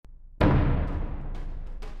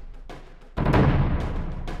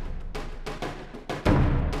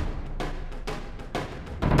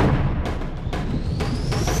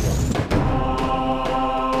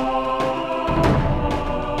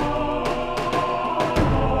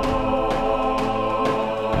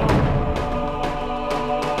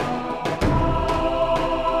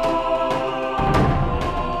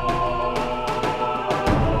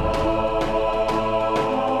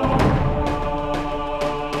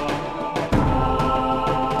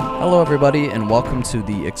Hello, everybody, and welcome to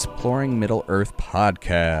the Exploring Middle-earth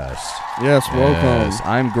podcast. Yes, welcome. Yes,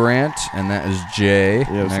 I'm Grant, and that is Jay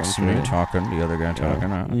Yes, next to I'm me Jay. talking, the other guy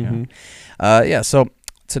talking. Mhm. So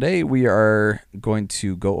today we are going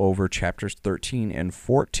to go over chapters 13 and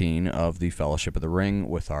 14 of the Fellowship of the Ring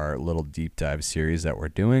with our little deep dive series that we're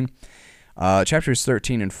doing. Chapters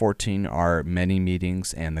 13 and 14 are Many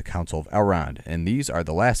Meetings and the Council of Elrond, and these are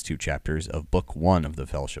the last two chapters of Book 1 of the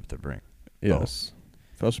Fellowship of the Ring. Yes.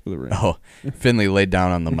 Fellowship of the Ring. Oh, Finley laid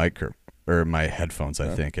down on the mic or my headphones,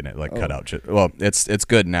 I think, and it cut out. It's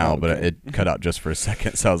good now, but Okay. it cut out just for a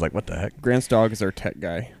second. So I was like, "What the heck?" Grant's dog is our tech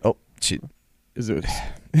guy. Oh, Is it?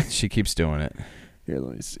 she keeps doing it. Here,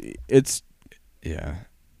 let me see. It's Yeah.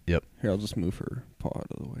 Yep. here. I'll just move her paw out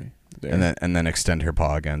of the way. There. And then extend her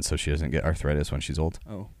paw again so she doesn't get arthritis when she's old.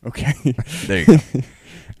 Oh, okay. There you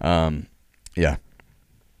go. Yeah.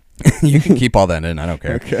 You can keep all that in. I don't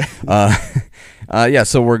care. Okay.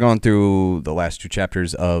 So we're going through the last two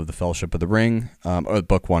chapters of the Fellowship of the Ring, or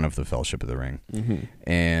Book 1 of the Fellowship of the Ring. Mm-hmm.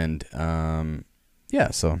 And,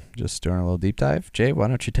 so just doing a little deep dive. Jay, why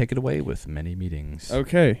don't you take it away with Many Meetings?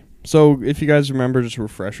 Okay. So if you guys remember, just a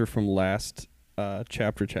refresher from last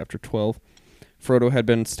chapter 12, Frodo had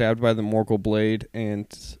been stabbed by the Morgul blade, and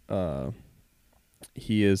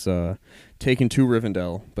he is taken to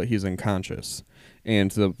Rivendell, but he's unconscious.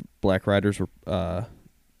 And the Black Riders were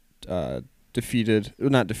not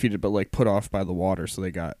defeated, but like put off by the water, so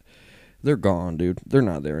they're gone, dude. They're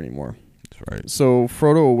not there anymore. That's right. So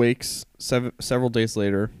Frodo awakes several days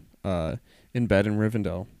later in bed in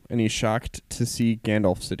Rivendell, and he's shocked to see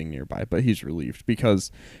Gandalf sitting nearby, but he's relieved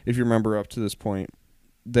because if you remember up to this point,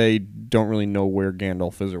 they don't really know where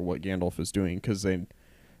Gandalf is or what Gandalf is doing because they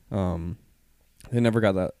never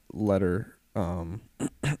got that letter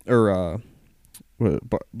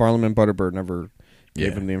Barlam and Butterbird never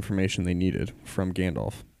gave them the information they needed from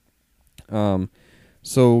Gandalf.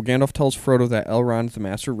 So Gandalf tells Frodo that Elrond, the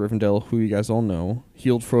Master of Rivendell, who you guys all know,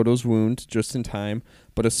 healed Frodo's wound just in time,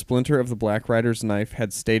 but a splinter of the Black Rider's knife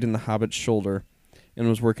had stayed in the Hobbit's shoulder and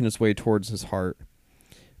was working its way towards his heart.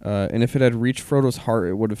 And if it had reached Frodo's heart,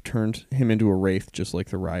 it would have turned him into a wraith, just like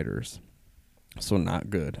the Riders. So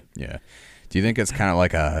not good. Yeah. Do you think it's kind of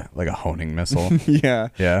like a honing missile? Yeah.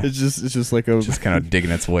 Yeah. It's just like a Just kind of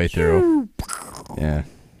digging its way through. Yeah.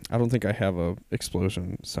 I don't think I have a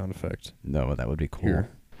explosion sound effect. No, that would be cool. Here.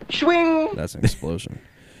 Swing. That's an explosion.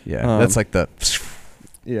 Yeah. That's like the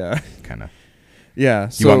Yeah. kind of. Yeah.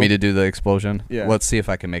 You want me to do the explosion? Yeah. Let's see if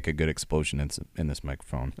I can make a good explosion in this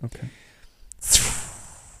microphone. Okay.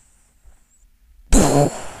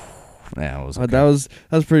 Yeah, it was okay. That was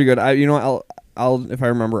pretty good. I'll if I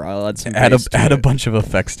remember, I'll add some. add bass to a it. bunch of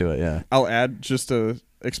effects to it. Yeah. I'll add just a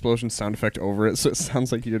explosion sound effect over it, so it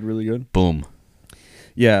sounds like you did really good. Boom.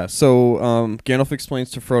 Yeah. So Gandalf explains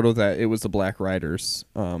to Frodo that it was the Black Riders,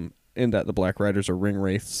 and that the Black Riders are ring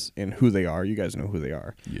wraiths and who they are. You guys know who they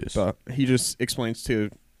are. Yes. But he just explains to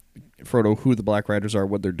Frodo who the Black Riders are,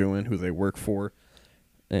 what they're doing, who they work for,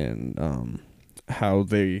 and how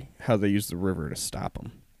they use the river to stop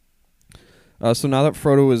them. So now that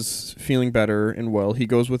Frodo is feeling better and well, he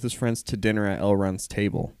goes with his friends to dinner at Elrond's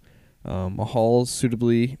table. A hall is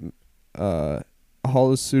suitably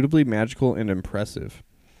magical and impressive.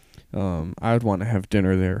 I would want to have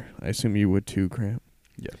dinner there. I assume you would too, Grant.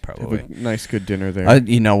 Yeah, Have probably. a nice, good dinner there.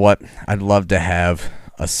 You know what? I'd love to have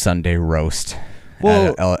a Sunday roast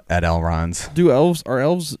at Elrond's. Are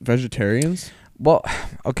elves vegetarians? Well,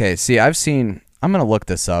 okay. See, I'm gonna look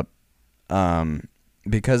this up,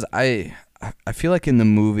 because I feel like in the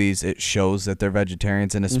movies it shows that they're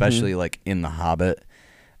vegetarians, and especially like in The Hobbit,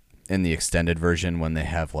 in the extended version when they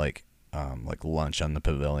have like lunch on the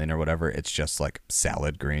pavilion or whatever, it's just like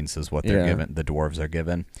salad greens is what they're given. The dwarves are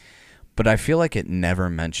given, but I feel like it never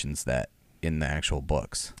mentions that in the actual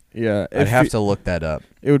books. Yeah, I'd have to look that up.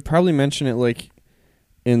 It would probably mention it like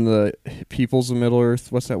in the Peoples of Middle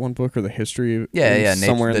Earth. What's that one book, or the history?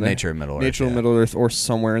 Somewhere the Nature of Middle Earth. Nature of Middle Earth, or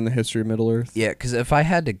somewhere in the History of Middle Earth. Yeah, because if I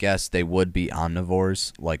had to guess, they would be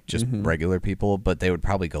omnivores, like just regular people, but they would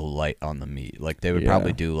probably go light on the meat. Like they would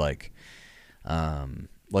probably do like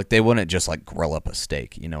they wouldn't just like grill up a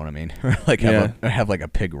steak. You know what I mean? Or like have like a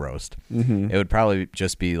pig roast. Mm-hmm. It would probably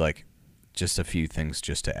just be like just a few things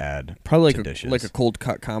just to add. Probably to dishes. like a cold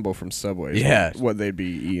cut combo from Subway. Yeah, what they'd be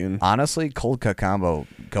eating. Honestly, cold cut combo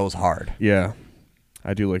goes hard. Yeah,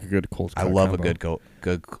 I do like a good cold cut. I love combo. a good cold.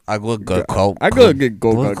 I love good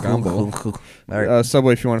cold cut combo.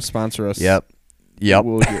 Subway, if you want to sponsor us. Yep.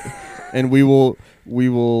 And we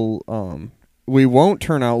won't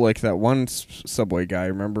turn out like that one Subway guy.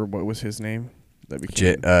 Remember what was his name? That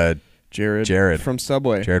became Jared. Jared from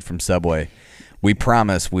Subway. Jared from Subway. We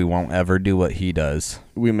promise we won't ever do what he does.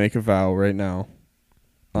 We make a vow right now.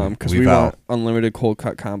 Because We we vow. want unlimited cold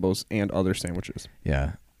cut combos and other sandwiches.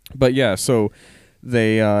 Yeah. But yeah, so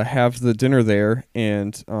they have the dinner there,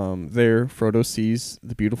 and there Frodo sees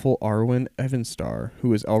the beautiful Arwen Evenstar,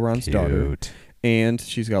 who is Elrond's daughter, Cute. and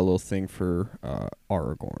she's got a little thing for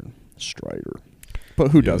Aragorn Strider.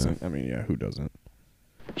 But who doesn't? I mean, yeah, who doesn't?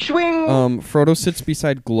 Swing. Frodo sits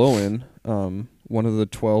beside Glowin, one of the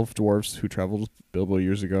 12 dwarves who traveled with Bilbo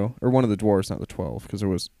years ago, or one of the dwarves, not the 12, because it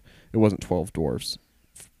wasn't 12 dwarves.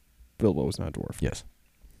 Bilbo was not a dwarf. Yes.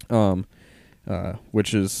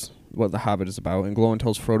 Which is what The Hobbit is about, and Glowin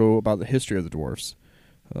tells Frodo about the history of the dwarfs.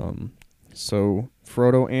 So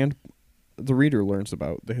Frodo and the reader learns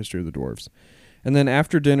about the history of the dwarves. And then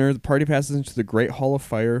after dinner, the party passes into the Great Hall of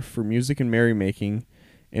Fire for music and merrymaking,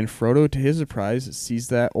 and Frodo, to his surprise, sees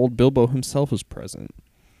that old Bilbo himself is present.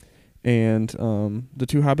 And the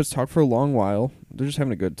two hobbits talk for a long while. They're just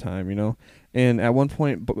having a good time, you know. And at one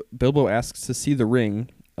point, Bilbo asks to see the ring,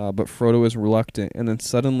 but Frodo is reluctant. And then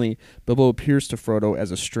suddenly, Bilbo appears to Frodo as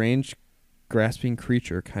a strange, grasping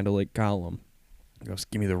creature, kind of like Gollum. He goes,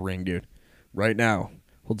 "Give me the ring, dude, right now."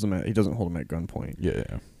 He doesn't hold him at gunpoint.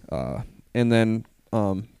 Yeah. And then,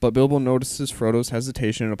 but Bilbo notices Frodo's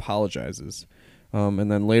hesitation and apologizes.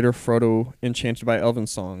 And then later, Frodo, enchanted by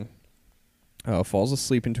Elvensong, falls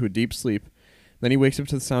asleep into a deep sleep. Then he wakes up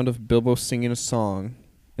to the sound of Bilbo singing a song,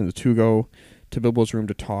 and the two go to Bilbo's room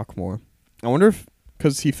to talk more. I wonder if,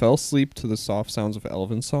 because he fell asleep to the soft sounds of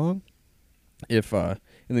Elvensong, and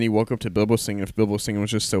then he woke up to Bilbo singing. If Bilbo singing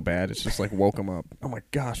was just so bad, it's just like woke him up. Oh my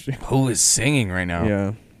gosh. Who is singing right now?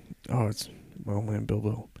 Yeah. Oh, it's my old man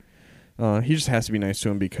Bilbo. He just has to be nice to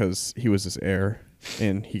him because he was his heir,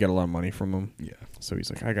 and he got a lot of money from him. Yeah. So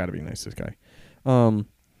he's like, I got to be nice to this guy.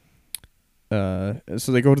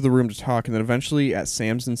 So they go to the room to talk, and then eventually, at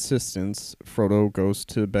Sam's insistence, Frodo goes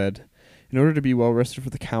to bed in order to be well rested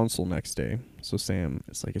for the council next day. So Sam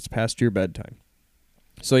is like, it's past your bedtime.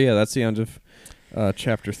 So yeah, that's the end of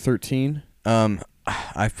chapter 13.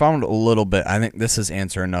 I found a little bit. I think this is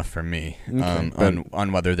answer enough for me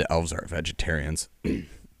on whether the elves are vegetarians.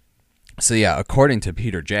 So yeah, according to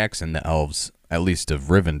Peter Jackson, the elves, at least of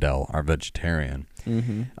Rivendell, are vegetarian.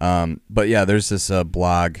 Mm-hmm. But yeah, there's this there's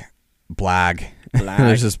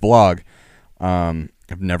this blog. I've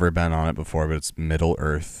never been on it before, but it's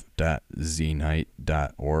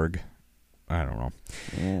middleearth.znight.org. I don't know.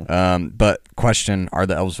 Yeah. But question, are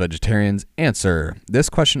the elves vegetarians? Answer, this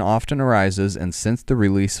question often arises, and since the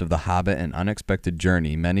release of The Hobbit and Unexpected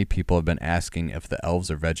Journey, many people have been asking if the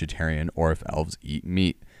elves are vegetarian or if elves eat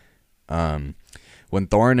meat. When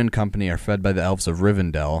Thorin and company are fed by the elves of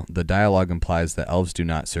Rivendell, the dialogue implies that elves do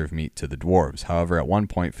not serve meat to the dwarves. However, at one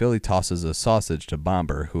point, Philly tosses a sausage to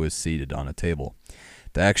Bomber, who is seated on a table.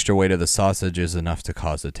 The extra weight of the sausage is enough to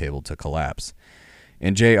cause the table to collapse.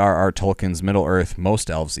 In J.R.R. Tolkien's Middle-earth, most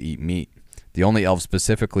elves eat meat. The only elves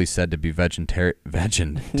specifically said to be vegetarians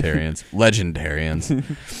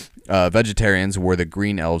were the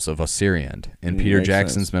green elves of Osiriand. In Peter Makes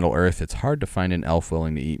Jackson's sense. Middle-earth, it's hard to find an elf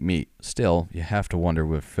willing to eat meat. Still, you have to wonder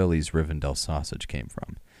where Philly's Rivendell sausage came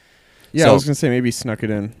from. Yeah, So- I was going to say maybe he snuck it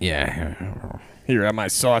in. Yeah. Here, have my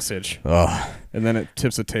sausage. Oh, And then it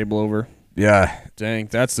tips the table over. yeah. Dang,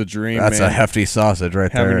 that's the dream, That's man. a hefty sausage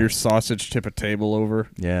right Having there. your sausage tip a table over.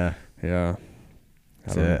 Yeah. Yeah.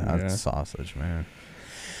 That's I don't it. know, That's sausage, man.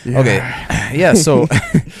 yeah. Okay. Yeah, so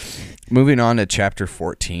moving on to chapter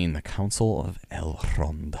 14, the Council of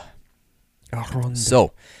Elrond.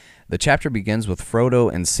 So, the chapter begins with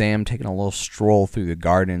Frodo and Sam taking a little stroll through the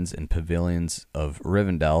gardens and pavilions of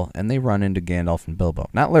Rivendell, and they run into Gandalf and Bilbo.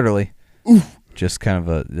 Not literally. Just kind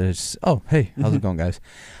of oh, hey, how's it going, guys?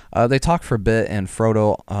 They talk for a bit, and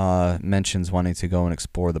Frodo mentions wanting to go and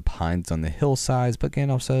explore the pines on the hillsides, but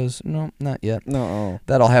Gandalf says, no, not yet. No.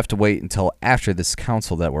 That'll have to wait until after this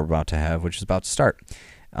council that we're about to have, which is about to start.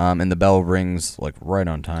 And the bell rings like right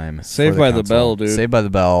on time. Saved for by the council. bell, dude. Saved by the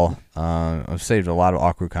bell. I've saved a lot of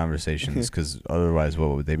awkward conversations because otherwise,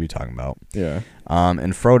 what would they be talking about? Yeah.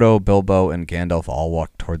 And Frodo, Bilbo, and Gandalf all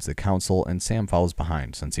walk towards the council, and Sam follows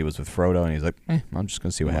behind since he was with Frodo, and he's like, I'm just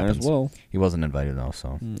gonna see what Might happens. as well. He wasn't invited though,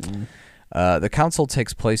 so. The council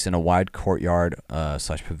takes place in a wide courtyard /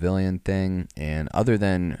 pavilion thing, and other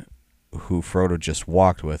than who Frodo just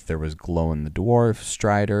walked with, there was Glowin the Dwarf,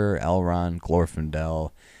 Strider, Elrond,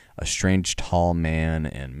 Glorfindel, a strange tall man,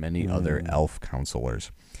 and many other elf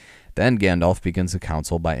counselors. Then Gandalf begins the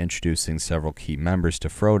council by introducing several key members to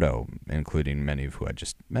Frodo, including many of who I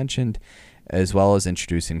just mentioned, as well as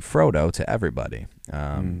introducing Frodo to everybody.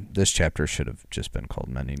 This chapter should have just been called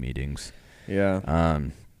Many Meetings. Yeah.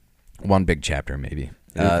 One big chapter, maybe.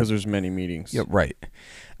 Because there's many meetings. Yeah, right.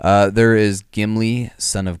 There is Gimli,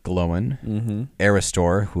 son of Glóin,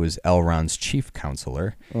 Aristor, who is Elrond's chief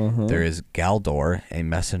counselor. There is Galdor, a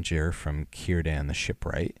messenger from Círdan the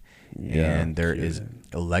shipwright. And there is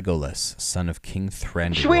Legolas, son of King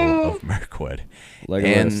Thranduil of Mirkwood.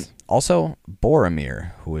 Legolas. And also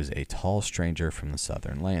Boromir, who is a tall stranger from the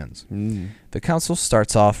southern lands. The council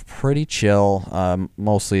starts off pretty chill.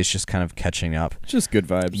 Mostly it's just kind of catching up. Just good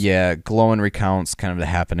vibes. Yeah, Glóin recounts kind of the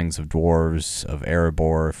happenings of dwarves, of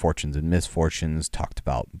Erebor, fortunes and misfortunes, talked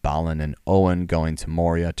about Balin and Owen going to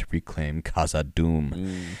Moria to reclaim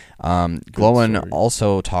Khazad-dûm. Glóin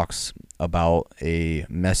also talks about a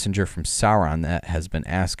messenger from Sauron that has been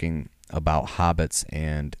asking about hobbits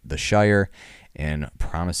and the Shire and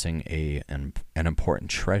promising an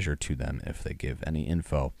important treasure to them if they give any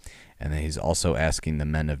info. And then he's also asking the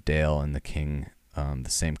men of Dale and the king the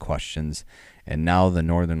same questions. And now the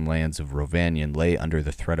northern lands of Rhovanion lay under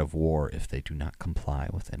the threat of war if they do not comply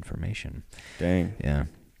with information. Dang. Yeah.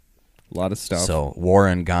 A lot of stuff. So, war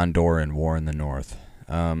in Gondor and war in the north.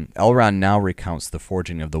 Elrond now recounts the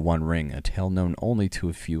forging of the One Ring, a tale known only to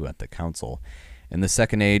a few at the council. In the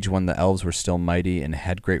Second Age, when the elves were still mighty and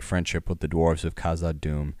had great friendship with the dwarves of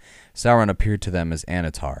Khazad-dûm, Sauron appeared to them as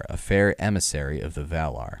Annatar, a fair emissary of the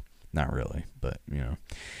Valar. Not really, but, you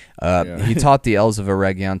know. He taught the elves of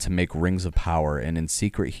Eregion to make rings of power, and in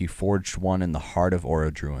secret he forged one in the heart of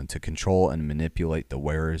Orodruin to control and manipulate the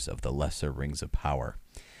wearers of the lesser rings of power.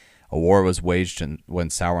 A war was waged when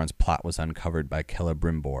Sauron's plot was uncovered by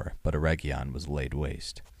Celebrimbor, but Eregion was laid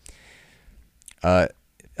waste.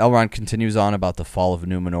 Elrond continues on about the fall of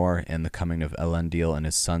Númenor and the coming of Elendil and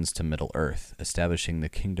his sons to Middle-earth, establishing the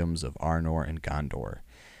kingdoms of Arnor and Gondor.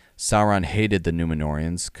 Sauron hated the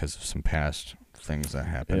Númenorians because of some past things that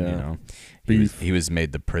happened, you know. He was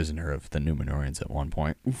made the prisoner of the Númenorians at one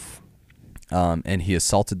point. And he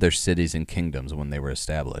assaulted their cities and kingdoms when they were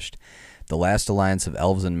established. The last alliance of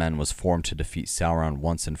elves and men was formed to defeat Sauron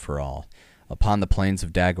once and for all. Upon the plains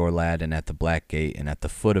of Dagorlad and at the Black Gate and at the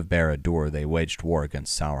foot of Barad-dûr they waged war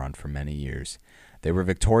against Sauron for many years. They were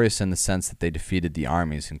victorious in the sense that they defeated the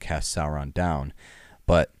armies and cast Sauron down,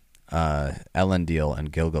 but Elendil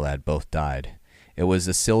and Gil-galad both died. It was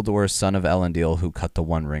Isildur, son of Elendil, who cut the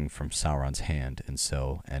One Ring from Sauron's hand, and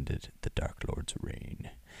so ended the Dark Lord's reign.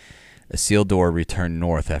 Isildur returned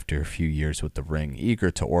north after a few years with the ring,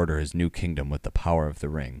 eager to order his new kingdom with the power of the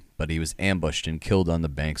ring, but he was ambushed and killed on the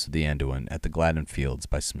banks of the Anduin at the Gladden Fields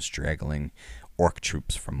by some straggling orc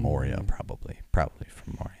troops from Moria, probably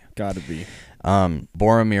from Moria. Gotta be.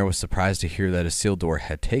 Boromir was surprised to hear that Isildur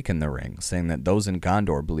had taken the ring, saying that those in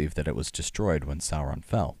Gondor believed that it was destroyed when Sauron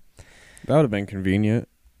fell. That would have been convenient.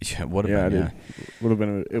 Yeah, it would have been. Would have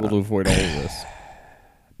been able to avoid all of this.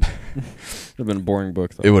 Would have been a boring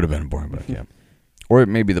book, though. It would have been a boring book, yeah. Or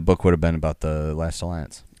maybe the book would have been about the Last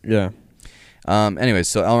Alliance. Yeah. Anyways,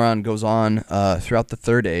 so Elrond goes on. Throughout the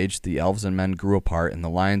Third Age, the elves and men grew apart, and the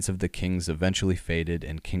lines of the kings eventually faded,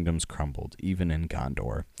 and kingdoms crumbled, even in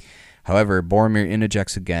Gondor. However, Boromir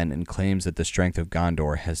interjects again and claims that the strength of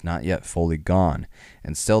Gondor has not yet fully gone,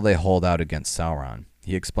 and still they hold out against Sauron.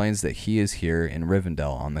 He explains that he is here in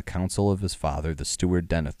Rivendell on the counsel of his father, the steward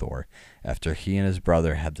Denethor, after he and his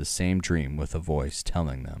brother had the same dream with a voice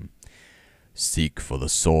telling them, "Seek for the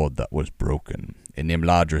sword that was broken. In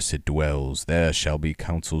Imladris it dwells. There shall be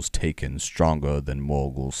counsels taken stronger than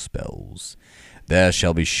Morgul's spells. There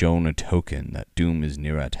shall be shown a token that doom is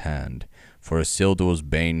near at hand. For Isildur's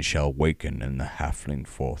bane shall waken, and the halfling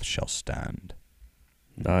forth shall stand."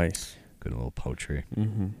 Nice. Good little poetry.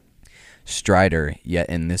 Mm-hmm. Strider, yet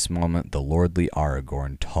in this moment the lordly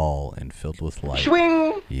Aragorn, tall and filled with light.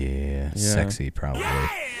 Swing! Yeah, sexy probably.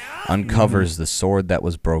 Uncovers the sword that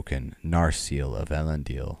was broken, Narsil of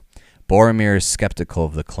Elendil. Boromir is skeptical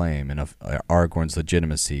of the claim and of Aragorn's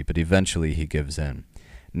legitimacy, but eventually he gives in.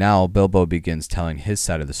 Now Bilbo begins telling his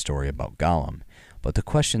side of the story about Gollum, but the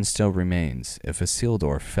question still remains, if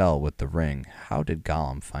Isildur fell with the ring, how did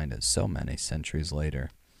Gollum find it so many centuries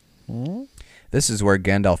later? This is where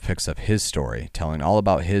Gandalf picks up his story, telling all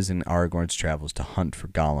about his and Aragorn's travels to hunt for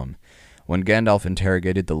Gollum. When Gandalf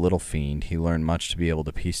interrogated the little fiend, he learned much to be able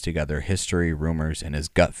to piece together history, rumors, and his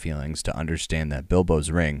gut feelings to understand that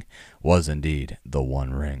Bilbo's ring was indeed the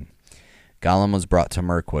One Ring. Gollum was brought to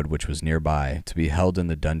Mirkwood, which was nearby, to be held in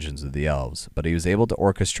the dungeons of the elves, but he was able to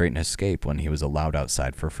orchestrate an escape when he was allowed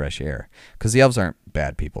outside for fresh air. Because the elves aren't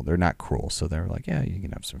bad people. They're not cruel, so they're like, yeah, you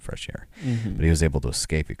can have some fresh air. Mm-hmm. But he was able to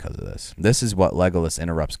escape because of this. This is what Legolas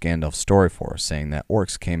interrupts Gandalf's story for, saying that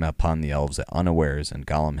orcs came upon the elves at unawares and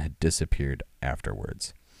Gollum had disappeared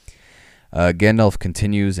afterwards. Gandalf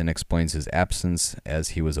continues and explains his absence as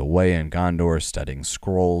he was away in Gondor studying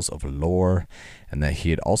scrolls of lore, and that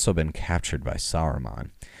he had also been captured by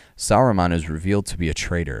Saruman. Saruman is revealed to be a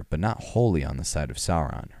traitor, but not wholly on the side of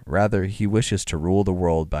Sauron. Rather, he wishes to rule the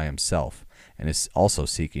world by himself, and is also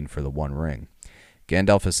seeking for the One Ring.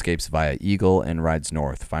 Gandalf escapes via Eagle and rides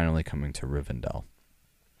north, finally coming to Rivendell.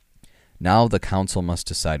 Now the council must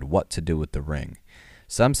decide what to do with the ring.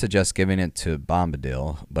 Some suggest giving it to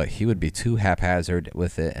Bombadil, but he would be too haphazard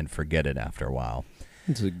with it and forget it after a while.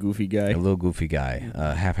 He's a goofy guy. A little goofy guy.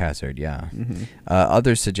 Haphazard, yeah. Mm-hmm.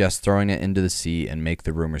 Others suggest throwing it into the sea and make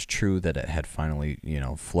the rumors true that it had finally,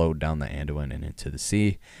 flowed down the Anduin and into the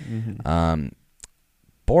sea. Mm-hmm.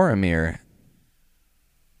 Boromir...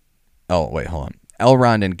 Oh, wait, hold on.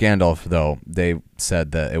 Elrond and Gandalf, though, they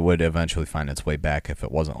said that it would eventually find its way back if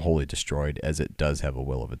it wasn't wholly destroyed, as it does have a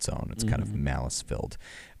will of its own. It's kind of malice-filled.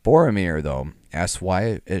 Boromir, though, asks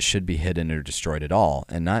why it should be hidden or destroyed at all,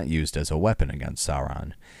 and not used as a weapon against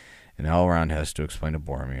Sauron. And Elrond has to explain to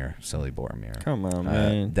Boromir, silly Boromir. Come on,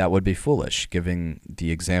 man. That would be foolish, giving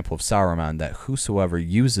the example of Saruman that whosoever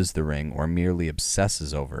uses the ring or merely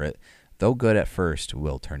obsesses over it, though good at first,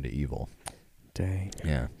 will turn to evil. Dang.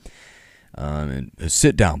 Yeah. And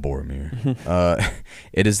sit down, Boromir.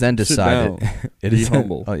 It is then decided. It is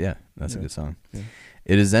humble. Oh yeah, that's a good song. Yeah.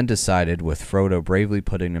 It is then decided, with Frodo bravely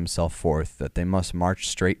putting himself forth, that they must march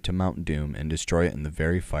straight to Mount Doom and destroy it in the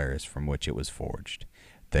very fires from which it was forged.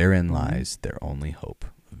 Therein lies their only hope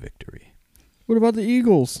of victory. What about the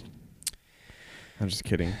Eagles? I'm just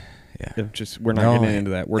kidding. Yeah. We're not getting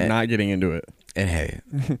into that. We're not getting into it. And hey,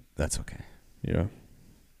 that's okay. Yeah.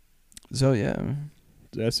 So yeah.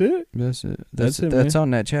 That's it? That's it. That's it, That's man.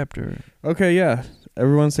 on that chapter. Okay, yeah.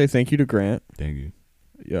 Everyone say thank you to Grant. Thank you.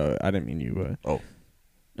 Yeah, I didn't mean you. Oh.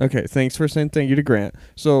 Okay, thanks for saying thank you to Grant.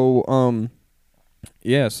 So,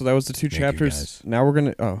 yeah, so that was the two Thank you, chapters. guys. Now we're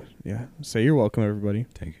going to, say you're welcome, everybody.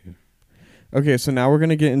 Thank you. Okay, so now we're going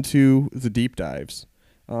to get into the deep dives.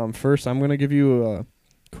 First, I'm going to give you a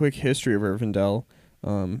quick history of Rivendell.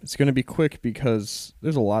 It's going to be quick because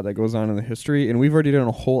there's a lot that goes on in the history, and we've already done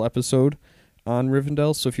a whole episode on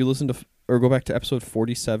Rivendell. So if you listen to, or go back to episode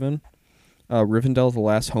 47, Rivendell, the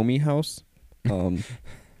Last Homie House,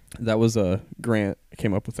 that was Grant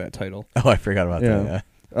came up with that title. Oh, I forgot about that.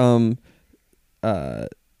 Yeah.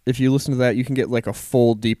 If you listen to that, you can get like a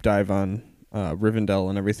full deep dive on Rivendell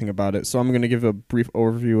and everything about it. So I'm going to give a brief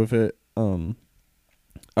overview of it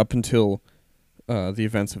up until the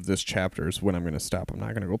events of this chapter is when I'm going to stop. I'm not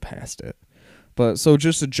going to go past it. But so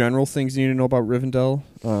just the general things you need to know about Rivendell.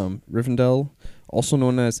 Rivendell, also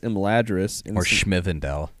known as Imladris. Or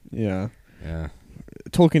Schmivendell. Yeah. Yeah.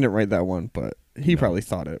 Tolkien didn't write that one, but he probably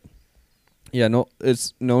thought it. Yeah, no,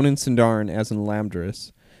 it's known in Sindarin as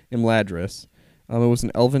Imladris. It was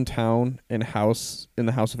an elven town and house in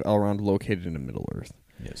the House of Elrond located in Middle-earth.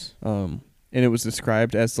 Yes. And it was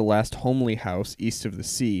described as the last homely house east of the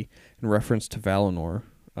sea in reference to Valinor,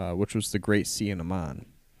 which was the Great Sea in Aman.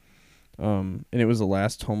 And it was the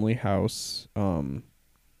last homely house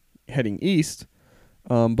heading east,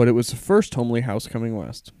 but it was the first homely house coming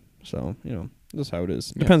west. So, that's how it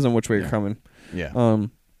is. Yeah. Depends on which way you're coming. Yeah.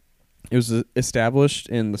 It was established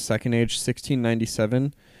in the Second Age,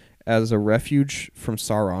 1697, as a refuge from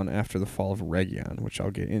Sauron after the fall of Rhegion, which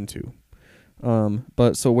I'll get into.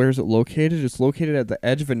 But so where is it located? It's located at the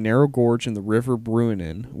edge of a narrow gorge in the river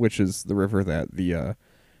Bruinen, which is the river that the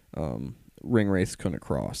Ringwraiths couldn't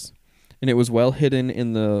cross. And it was well hidden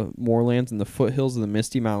in the moorlands and the foothills of the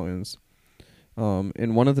Misty Mountains.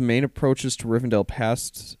 And one of the main approaches to Rivendell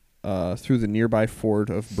passed through the nearby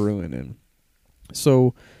ford of Bruinen.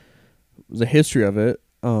 So the history of it,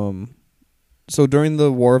 so during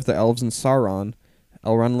the War of the Elves and Sauron,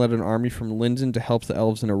 Elrond led an army from Lindon to help the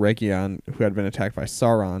elves in Eregion who had been attacked by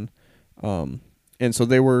Sauron. And so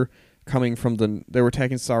they were attacking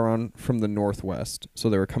Sauron from the northwest. So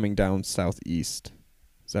they were coming down southeast.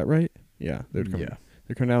 Is that right? Yeah. They're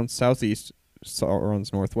coming down southeast,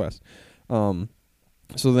 Sauron's northwest. So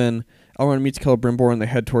then Elrond meets Celebrimbor and they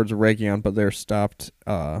head towards Eregion, but they're stopped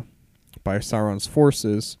by Sauron's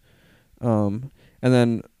forces. And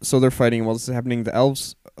then, so they're fighting. While this is happening, the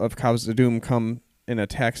elves of Khazad-dûm come and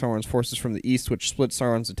attack Sauron's forces from the east, which splits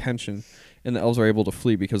Sauron's attention, and the elves are able to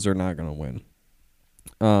flee because they're not going to win.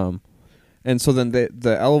 And so then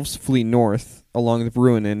the elves flee north along the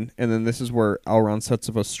Bruinen, and then this is where Elrond sets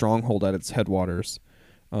up a stronghold at its headwaters.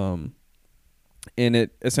 And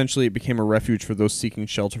it essentially became a refuge for those seeking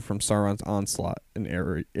shelter from Sauron's onslaught in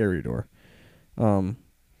Eriador. And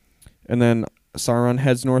then Sauron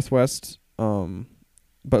heads northwest,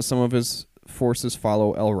 but some of his forces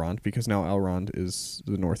follow Elrond because now Elrond is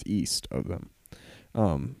the northeast of them.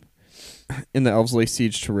 And the elves lay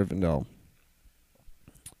siege to Rivendell.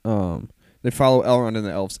 They follow Elrond and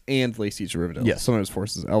the elves and lay siege to Rivendell. Yes. Some of his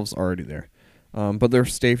forces, elves are already there. But they're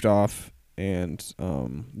staved off, and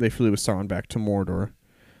they flee with Sauron back to Mordor.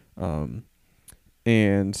 And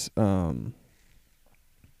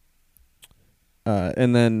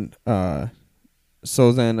then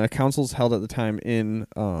so then a council's held at the time in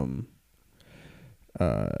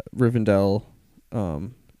Rivendell,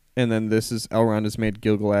 and then Elrond is made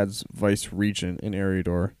Gil-galad's vice regent in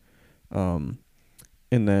Eriador, and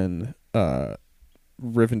then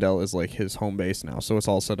Rivendell is like his home base now, so it's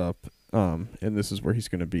all set up, and this is where he's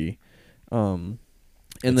gonna be, and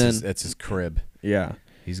it's his crib. Yeah.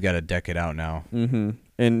 He's got to deck it out now. Mm-hmm.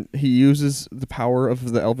 And he uses the power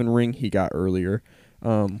of the Elven Ring he got earlier.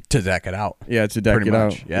 To deck it out. Yeah, to deck Pretty it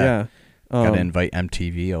much, out. yeah. Got to invite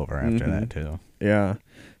MTV over after that, too. Yeah.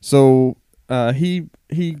 So he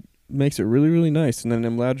makes it really, really nice. And then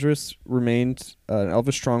Imladris remained an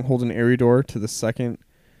elvish stronghold in Eriador to the second,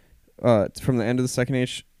 from the end of the Second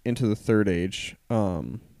Age into the Third Age.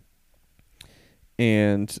 So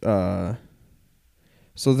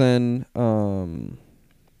then...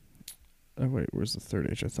 Oh, wait, where's the Third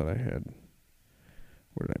Age? I thought I had...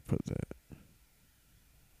 Where did I put that?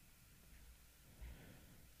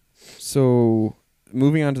 So,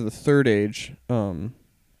 moving on to the Third Age, so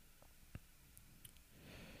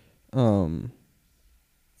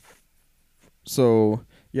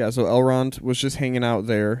Elrond was just hanging out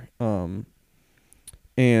there, and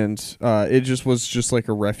it just was just like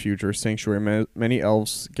a refuge or a sanctuary. Many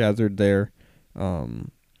elves gathered there, and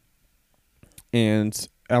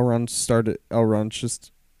Elrond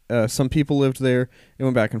just some people lived there. It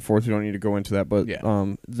went back and forth. We don't need to go into that, but yeah.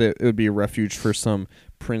 It would be a refuge for some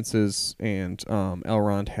princes, and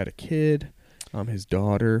Elrond had a kid, his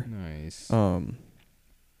daughter. Nice.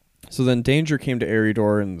 So then danger came to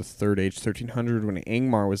Eriador in the Third Age, 1300, when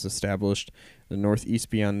Angmar was established, the northeast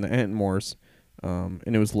beyond the Entmoors. And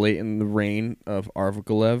it was late in the reign of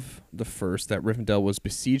Arvgalev I that Rivendell was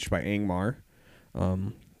besieged by Angmar.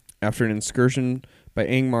 After an incursion by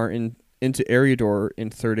Angmar into Eriador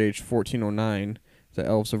in Third Age 1409, the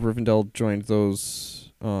elves of Rivendell joined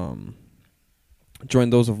those of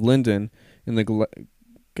Lindon in the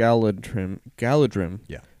Galadrim,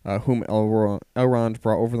 whom Elrond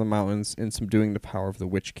brought over the mountains in subduing the power of the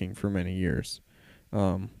Witch King for many years.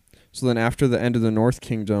 So then after the end of the North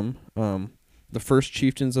Kingdom, the first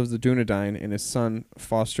chieftains of the Dunedain and his son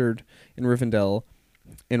fostered in Rivendell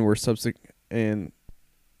and were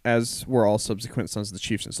as were all subsequent sons of the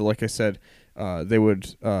chieftains. So like I said, they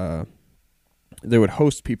would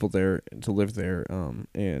host people there to live there,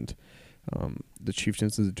 and the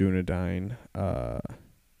chieftains of the Dunedain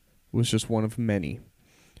was just one of many.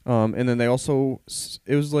 And then they also,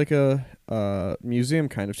 it was like a museum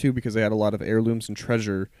kind of too, because they had a lot of heirlooms and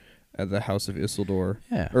treasure at the House of Isildur,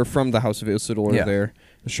 or from the House of Isildur there,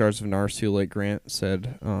 the Shards of Narsil, like Grant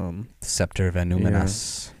said. The Scepter of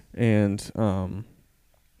Anuminas. Yeah.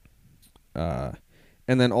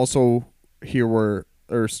 And then also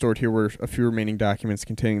stored here were a few remaining documents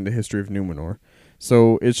containing the history of Numenor.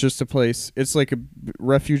 So it's just a place, it's like a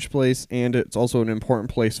refuge place, and it's also an important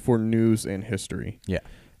place for news and history. Yeah.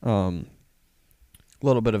 A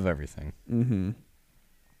little bit of everything. Mm-hmm.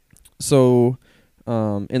 So,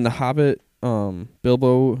 in The Hobbit,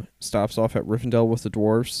 Bilbo stops off at Rivendell with the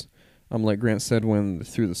dwarves. Like Grant said, when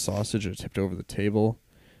threw the sausage, it tipped over the table.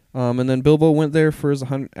 And then Bilbo went there for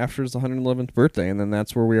after his 111th birthday, and then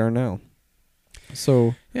that's where we are now.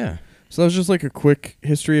 So yeah. So that was just like a quick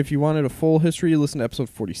history. If you wanted a full history, listen to episode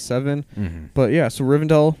 47. Mm-hmm. But yeah, so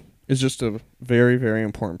Rivendell is just a very, very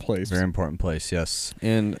important place. Very important place, yes.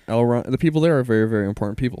 And Elrond, the people there are very, very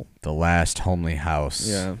important people. The last homely house.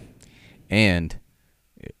 Yeah. And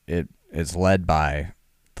it is led by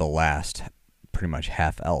the last pretty much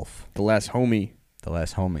half elf. The last homie.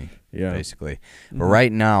 Yeah. Basically. Mm-hmm. But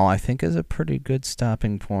right now, I think is a pretty good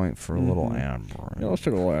stopping point for a little ad break. Yeah, let's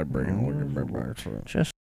take a little ad break and we'll get right back to it.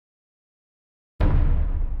 Just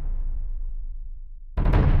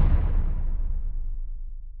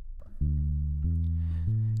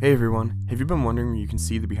Hey everyone, have you been wondering where you can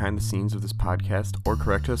see the behind the scenes of this podcast or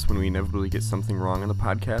correct us when we inevitably get something wrong on the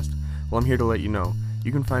podcast? Well, I'm here to let you know.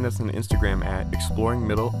 You can find us on Instagram at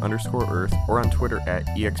exploringmiddle_earth or on Twitter at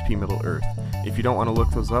expmiddleearth. If you don't want to look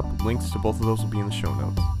those up, links to both of those will be in the show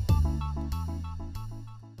notes.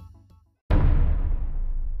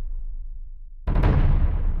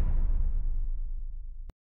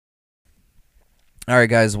 All right,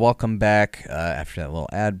 guys, welcome back after that little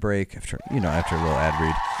ad break. After a little ad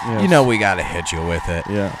read, Yes. we got to hit you with it.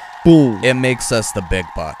 Yeah. Boom. It makes us the big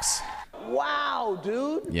bucks. Wow,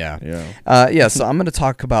 dude. Yeah. Yeah. So I'm going to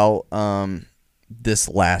talk about this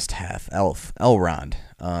last half elf, Elrond,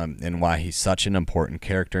 and why he's such an important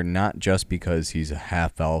character, not just because he's a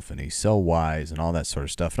half elf and he's so wise and all that sort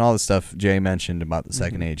of stuff. And all the stuff Jay mentioned about the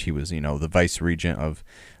Second Age, he was, the vice regent of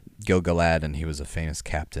Gil-galad, and he was a famous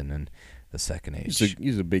captain in the Second Age.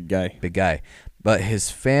 He's a big guy. Big guy. But his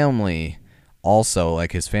family also,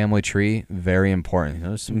 like his family tree, very important.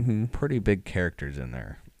 There's some pretty big characters in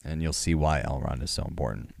there, and you'll see why Elrond is so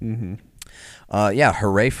important.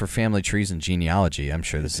 Hooray for family trees and genealogy. I'm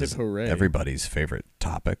sure this is hooray. everybody's favorite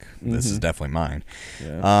topic. This is definitely mine.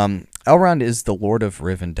 Yeah. Elrond is the Lord of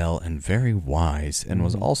Rivendell and very wise, and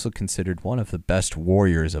was also considered one of the best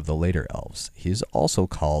warriors of the later elves. He is also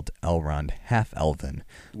called Elrond Half-Elven.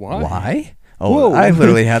 Why? Oh, Whoa. I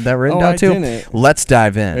literally had that written Oh, down I too. didn't. Let's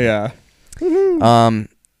dive in. Yeah. Um,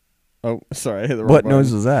 Oh, sorry. I hit the wrong what button.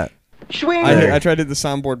 noise was that? I tried to hit the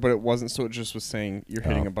soundboard, but it wasn't, so it just was saying you're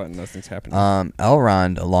hitting Oh. a button. Nothing's happening.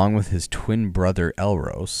 Elrond, along with his twin brother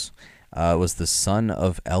Elros, was the son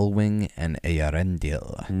of Elwing and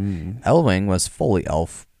Eärendil. Elwing was fully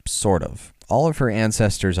elf, sort of. All of her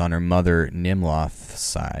ancestors on her mother Nimloth's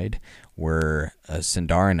side were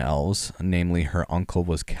Sindarin elves, namely her uncle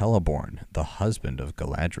was Celeborn, the husband of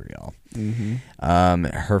Galadriel.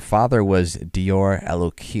 Her father was Dior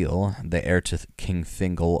Elokil, the heir to King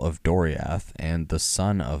Thingol of Doriath, and the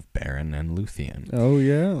son of Beren and Luthien. Oh,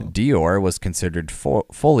 yeah. Dior was considered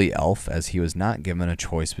fully elf, as he was not given a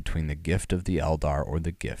choice between the gift of the Eldar or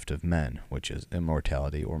the gift of men, which is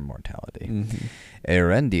immortality or mortality.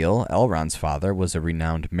 Eärendil, Elrond's father, was a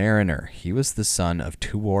renowned mariner. He was the son of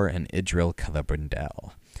Tuor and Idril Celebrimbor.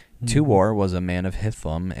 Tuor was a man of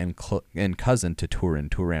Hithlum and cousin to Turin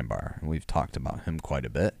Turambar. We've talked about him quite a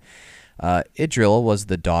bit. Idril was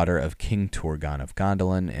the daughter of King Turgon of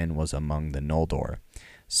Gondolin and was among the Noldor.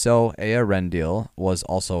 So Eärendil was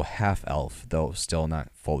also half-elf, though still not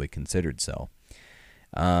fully considered so.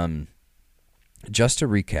 Just to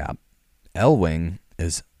recap, Elwing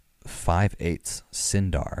is 5/8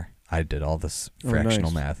 Sindar. I did all this fractional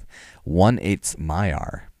math. 1/8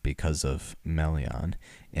 Maiar because of Melion,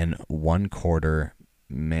 and 1/4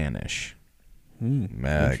 Manish. I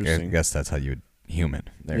Interesting. guess that's how you would human.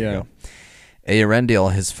 There Yeah. you go.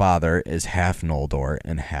 Eärendil, his father, is half Noldor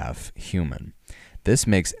and half human. This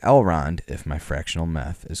makes Elrond, if my fractional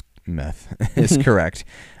math is correct,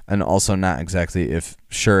 and also not exactly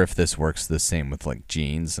sure if this works the same with like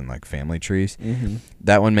genes and like family trees.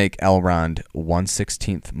 That would make Elrond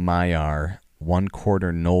 1/16 Maiar,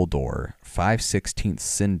 1/4 Noldor, 5/16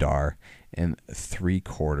 Sindar, and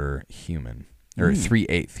 3/4 human, or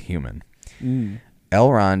 3/8 human.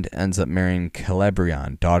 Elrond ends up marrying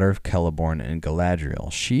Celebrian, daughter of Celeborn and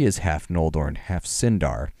Galadriel. She is half Noldor and half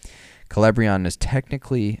Sindar. Celebrian is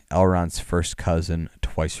technically Elrond's first cousin,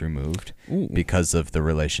 twice removed, because of the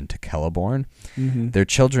relation to Celeborn. Their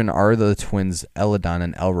children are the twins Elladan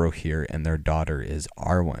and Elrohir, and their daughter is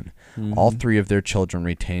Arwen. All three of their children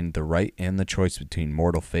retained the right and the choice between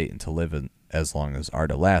mortal fate and to live as long as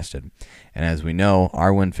Arda lasted. And as we know,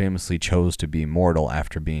 Arwen famously chose to be mortal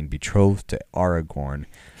after being betrothed to Aragorn.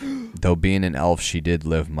 Though being an elf, she did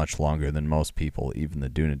live much longer than most people, even the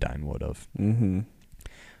Dunedain would have.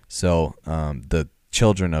 So the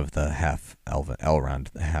children of the half-elf,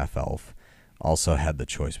 Elrond, the half-elf, also had the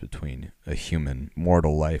choice between a human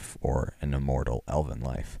mortal life or an immortal elven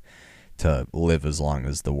life to live as long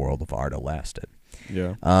as the world of Arda lasted.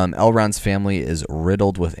 Yeah. Elrond's family is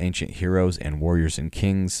riddled with ancient heroes and warriors and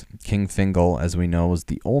kings. King Thingol, as we know, was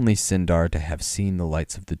the only Sindar to have seen the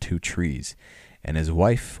lights of the two trees, and his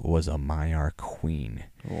wife was a Maiar queen.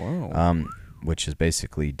 Wow. Which is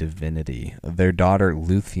basically divinity. Their daughter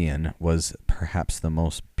Luthien was perhaps the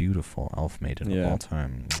most beautiful elf maiden of all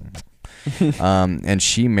time. And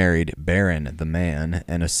she married Beren the man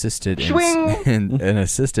and assisted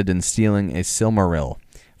in stealing a Silmaril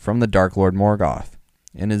from the Dark Lord Morgoth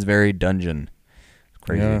in his very dungeon.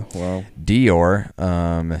 Crazy. Yeah, wow. Dior,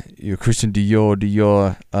 Christian Dior.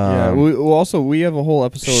 We have a whole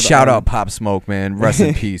episode. Shout out Pop Smoke, man. Rest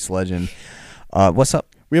in peace, legend. What's up?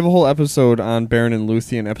 We have a whole episode on Beren and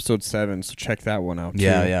Luthien, episode 7, so check that one out, too.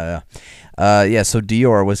 Yeah. So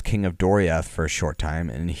Dior was king of Doriath for a short time,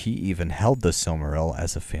 and he even held the Silmaril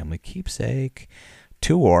as a family keepsake.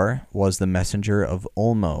 Tuor was the messenger of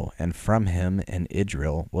Ulmo, and from him and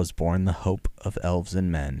Idril was born the hope of elves and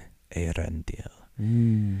men, Eärendil.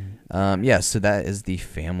 So that is the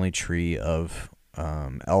family tree of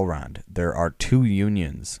Elrond. There are two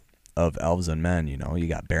unions of elves and men. You know, you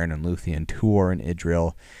got Beren and Luthien, Tuor and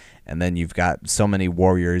Idril, and then you've got so many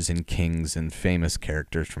warriors and kings and famous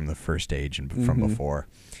characters from the First Age and from before.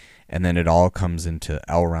 And then it all comes into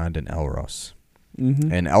Elrond and Elros.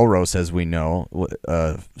 And Elros, as we know,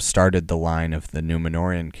 started the line of the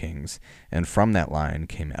Númenórean kings, and from that line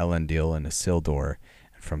came Elendil and Isildur,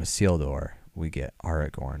 and from Isildur we get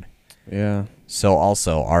Aragorn. Yeah. So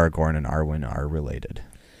also Aragorn and Arwen are related,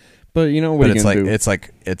 But you know what but you can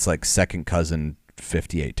do? it's like second cousin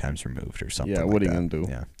 58 times removed or something. Yeah, like what are you that. gonna do?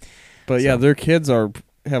 Yeah, But So- yeah, their kids have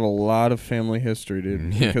a lot of family history,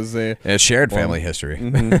 dude. Yeah. Because they it's shared Well, family history.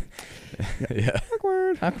 Yeah.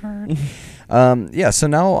 awkward. Yeah, so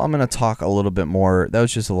now I'm going to talk a little bit more. That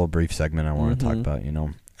was just a little brief segment I want to talk about, you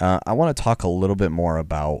know. I want to talk a little bit more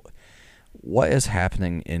about what is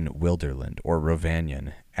happening in Wilderland or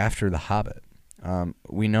Rovanion after The Hobbit.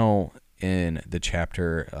 We know in the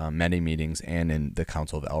chapter Many Meetings and in the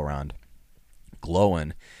Council of Elrond,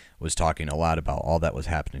 Glóin was talking a lot about all that was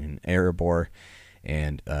happening in Erebor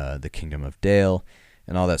and the Kingdom of Dale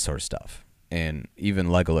and all that sort of stuff. And even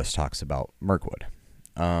Legolas talks about Mirkwood.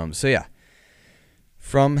 So yeah,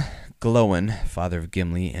 from Glóin, father of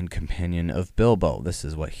Gimli and companion of Bilbo, this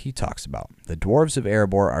is what he talks about. The dwarves of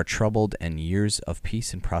Erebor are troubled, and years of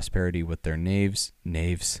peace and prosperity with their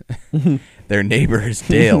their neighbors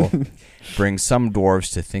Dale, bring some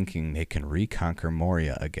dwarves to thinking they can reconquer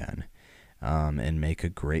Moria again, and make a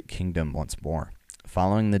great kingdom once more.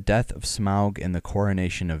 Following the death of Smaug and the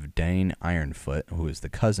coronation of Dain Ironfoot, who is the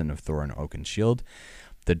cousin of Thorin Oakenshield,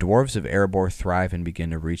 the dwarves of Erebor thrive and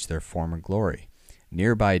begin to reach their former glory.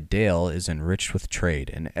 Nearby Dale is enriched with trade,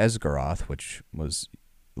 and Esgaroth, which was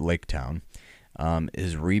Lake Town,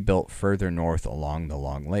 is rebuilt further north along the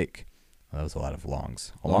Long Lake. That was a lot of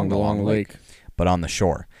longs. Along the Long Lake. But on the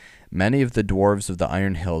shore. Many of the dwarves of the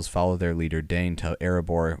Iron Hills follow their leader Dain to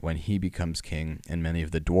Erebor when he becomes king, and many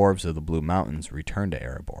of the dwarves of the Blue Mountains return to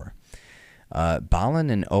Erebor. Balin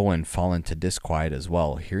and Owen fall into disquiet as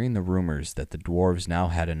well, hearing the rumors that the dwarves now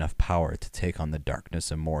had enough power to take on the darkness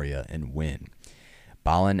of Moria and win.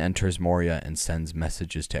 Balin enters Moria and sends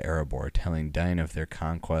messages to Erebor, telling Dain of their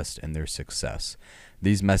conquest and their success.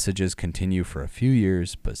 These messages continue for a few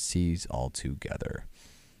years, but cease altogether.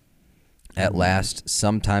 At last,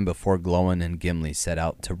 sometime before Glóin and Gimli set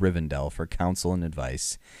out to Rivendell for counsel and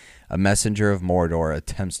advice, a messenger of Mordor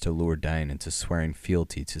attempts to lure Dain into swearing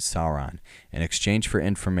fealty to Sauron in exchange for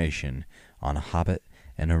information on a hobbit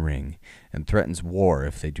and a ring, and threatens war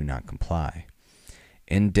if they do not comply.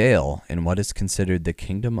 In Dale, in what is considered the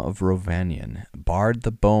kingdom of Rovanion, Bard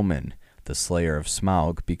the Bowman, the slayer of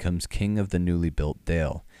Smaug, becomes king of the newly built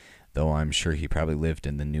Dale, though I'm sure he probably lived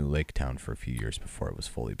in the new lake town for a few years before it was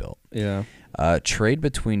fully built. Yeah. Trade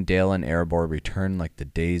between Dale and Erebor returned like the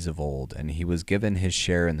days of old, and he was given his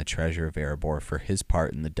share in the treasure of Erebor for his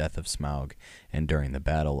part in the death of Smaug and during the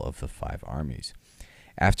battle of the Five Armies.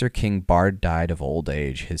 After King Bard died of old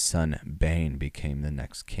age, his son Bane became the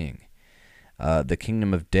next king. The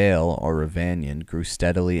kingdom of Dale, or Rovanion, grew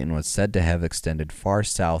steadily and was said to have extended far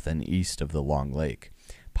south and east of the Long Lake,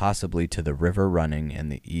 possibly to the river running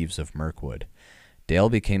and the eaves of Mirkwood. Dale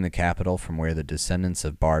became the capital from where the descendants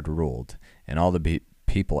of Bard ruled, and all the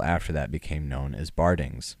people after that became known as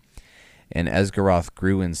Bardings. And Esgaroth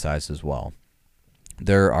grew in size as well.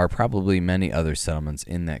 There are probably many other settlements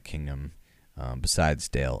in that kingdom besides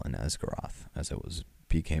Dale and Esgaroth, as it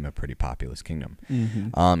became a pretty populous kingdom.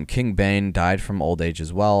 King Bane died from old age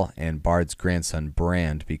as well, and Bard's grandson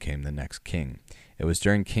Brand became the next king. It was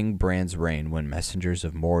during King Brand's reign when messengers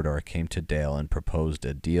of Mordor came to Dale and proposed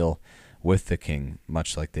a deal with the king,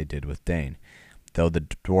 much like they did with Dain, though the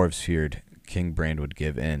dwarves feared King Brand would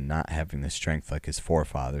give in, not having the strength like his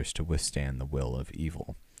forefathers to withstand the will of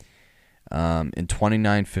evil. In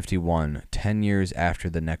 2951, 10 years after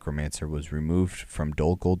the necromancer was removed from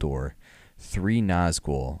Dol Guldur, 3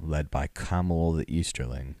 Nazgul, led by Khamul the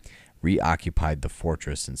Easterling, reoccupied the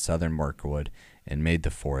fortress in southern Mirkwood and made the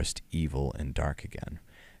forest evil and dark again.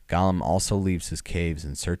 Gollum also leaves his caves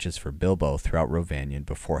and searches for Bilbo throughout Rovanion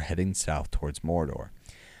before heading south towards Mordor.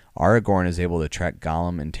 Aragorn is able to track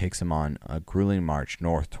Gollum and takes him on a grueling march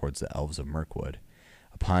north towards the Elves of Mirkwood.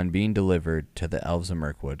 Upon being delivered to the Elves of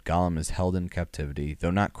Mirkwood, Gollum is held in captivity,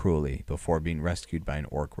 though not cruelly, before being rescued by an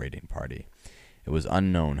orc raiding party. It was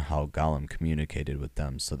unknown how Gollum communicated with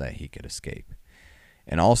them so that he could escape.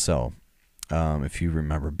 And also, if you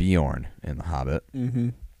remember Beorn in The Hobbit,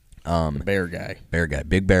 The bear guy.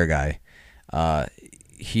 big bear guy,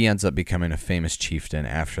 he ends up becoming a famous chieftain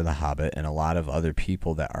after The Hobbit, and a lot of other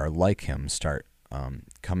people that are like him start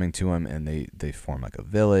coming to him, and they form like a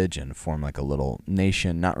village and form like a little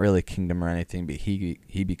nation, not really a kingdom or anything, but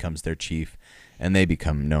he becomes their chief, and they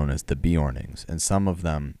become known as the Bjornings. And some of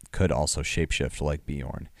them could also shapeshift like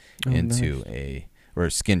Bjorn into or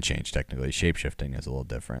skin change, technically. Shapeshifting is a little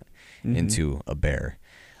different, into a bear.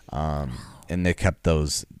 And they kept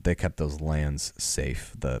those lands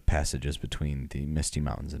safe, the passages between the Misty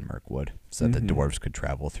Mountains and Mirkwood, so that the dwarves could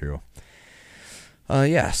travel through.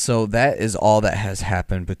 So that is all that has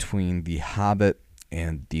happened between The Hobbit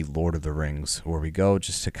and The Lord of the Rings, where we go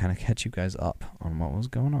just to kind of catch you guys up on what was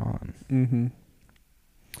going on.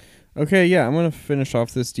 Okay, yeah, I'm going to finish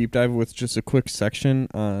off this deep dive with just a quick section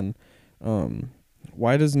on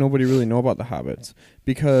why does nobody really know about the hobbits?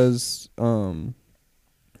 Because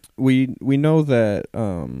we know that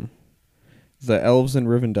the elves in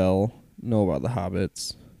Rivendell know about the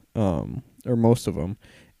hobbits, or most of them,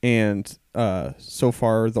 and so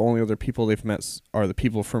far the only other people they've met are the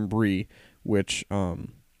people from Bree, which know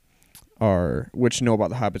about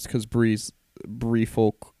the hobbits, because Bree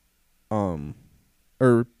folk,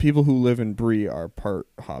 or people who live in Bree are part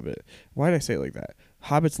hobbit. Why did I say it like that?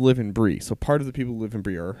 Hobbits live in Bree, so part of the people who live in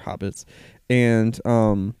Bree are hobbits, and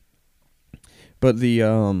but the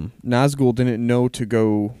Nazgul didn't know to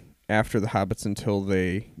go after the hobbits until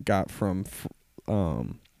they got from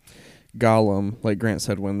Gollum, like Grant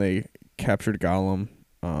said, when they captured Gollum,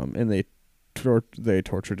 and they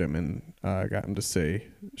tortured him and got him to say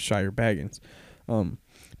Shire Baggins.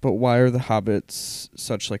 But why are the hobbits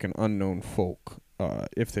such like an unknown folk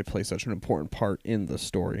if they play such an important part in the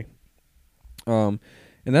story? And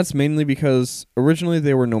that's mainly because originally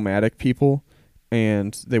they were nomadic people,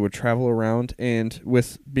 and they would travel around, and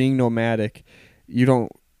with being nomadic, they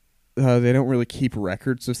don't really keep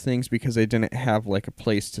records of things because they didn't have like a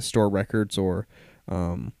place to store records, or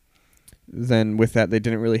then with that they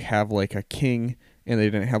didn't really have like a king, and they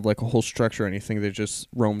didn't have like a whole structure or anything. They just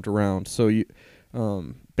roamed around. So you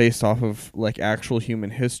based off of like actual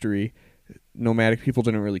human history, nomadic people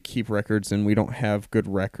didn't really keep records, and we don't have good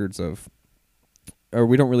records of, or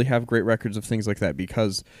we don't really have great records of things like that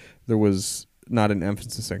because there was not an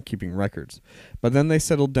emphasis on keeping records. But then they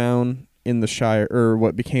settled down in the Shire, or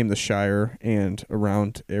what became the Shire, and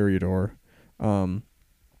around Eriador,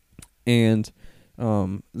 and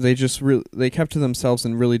they just they kept to themselves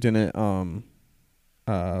and really didn't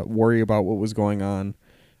worry about what was going on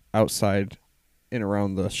outside and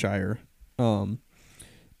around the Shire.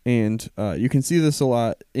 And you can see this a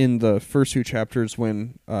lot in the first few chapters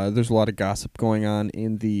when there's a lot of gossip going on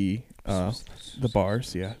in the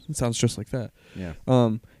bars. Yeah, it sounds just like that. Yeah.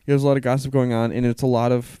 There's a lot of gossip going on, and it's a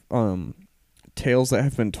lot of tales that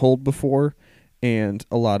have been told before, and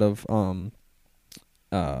a lot of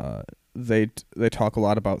they talk a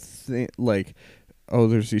lot about like, oh,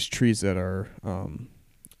 there's these trees that are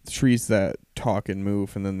trees that talk and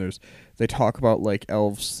move, and then they talk about like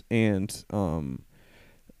elves and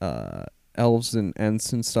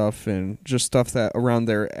Ents and stuff, and just stuff that around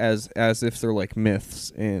there as if they're like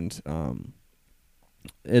myths, and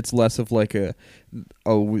it's less of like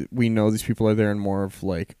we know these people are there, and more of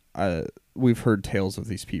like we've heard tales of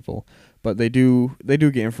these people. But they do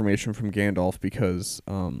get information from Gandalf, because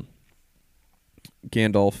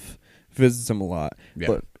Gandalf visits him a lot. Yeah.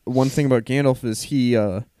 But one thing about Gandalf is he's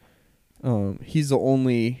the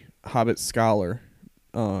only Hobbit scholar,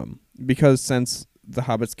 because since the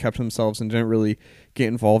hobbits kept themselves and didn't really get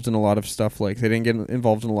involved in a lot of stuff, like they didn't get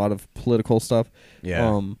involved in a lot of political stuff.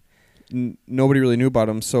 Yeah. Nobody really knew about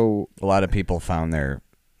them, so A lot of people found their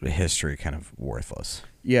history kind of worthless.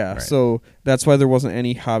 yeah, Right. so that's why there wasn't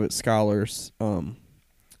any Hobbit scholars,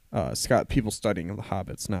 people studying the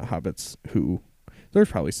hobbits, not hobbits who, there's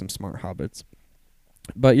probably some smart hobbits.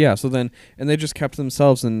 But yeah, so then, and they just kept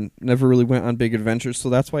themselves and never really went on big adventures, so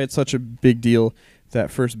that's why it's such a big deal that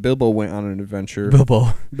first Bilbo went on an adventure.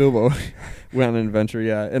 Bilbo went on an adventure,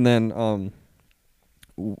 yeah. And then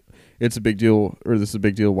it's a big deal, or this is a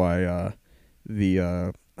big deal why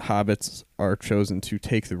the hobbits are chosen to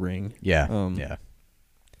take the ring. Yeah. Yeah.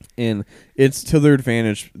 And it's to their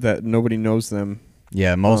advantage that nobody knows them.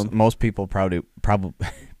 Yeah, most people probably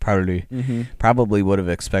would have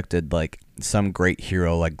expected like some great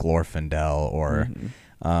hero like Glorfindel or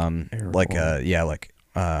Aragorn.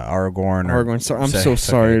 So I'm so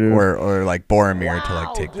sorry, dude. Or like Boromir to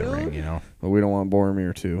like take the ring, you know. But we don't want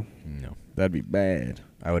Boromir to. No. That'd be bad.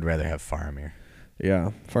 I would rather have Faramir. Yeah,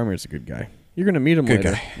 Faramir's a good guy. You're gonna meet him Good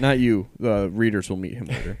later. guy. Not you. The readers will meet him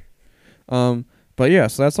later. But yeah,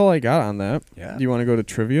 so that's all I got on that. Yeah. Do you want to go to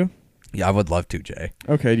trivia? Yeah, I would love to, Jay.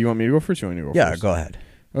 Okay. Do you want me to go first? Or you want me to go Yeah, first? go ahead.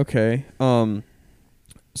 Okay.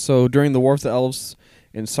 So during the War of the Elves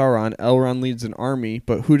and Sauron. Elrond leads an army,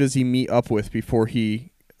 but who does he meet up with before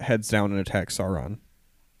he heads down and attacks Sauron?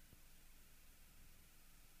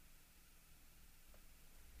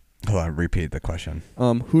 Hold on, repeat the question.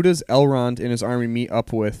 Who does Elrond and his army meet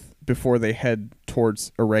up with before they head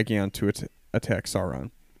towards Eregion to attack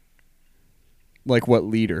Sauron? Like what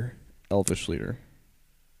leader? Elvish leader.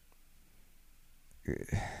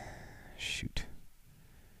 Shoot.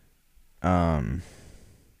 Well,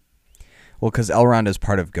 because Elrond is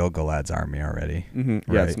part of Gil-galad's army already.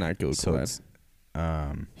 Mm-hmm. Yeah, Right. it's not So Gil-galad. it's,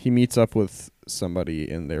 He meets up with somebody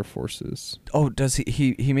in their forces. oh, does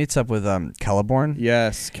he meets up with Celeborn?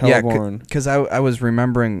 Yes, Celeborn. Because I was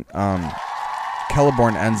remembering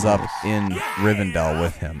Celeborn ends up in Rivendell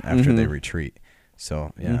with him after they retreat.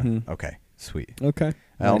 So yeah, Mhm. okay, sweet. Okay.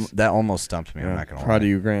 That almost stumped me. I'm not gonna Proud lie. of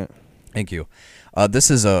you, Grant. Thank you. This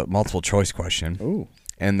is a multiple choice question, Oh,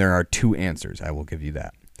 and there are 2 answers. I will give you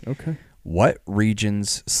that. okay. What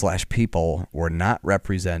regions / people were not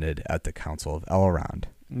represented at the Council of Elrond?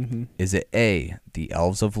 Mm-hmm. Is it A, the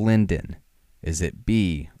Elves of Lindon? Is it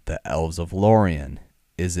B, the Elves of Lorien?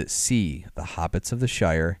 Is it C, the Hobbits of the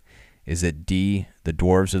Shire? Is it D, the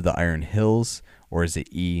Dwarves of the Iron Hills? Or is it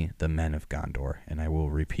E, the Men of Gondor? And I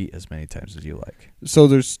will repeat as many times as you like. So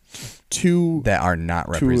there's two That are not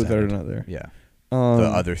that represented. are not there. Yeah. Um, The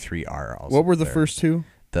other 3 are also what were the there. first 2?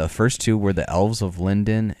 The first 2 were the Elves of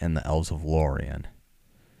Lindon and the Elves of Lorien.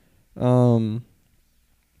 I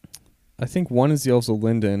think one is the Elves of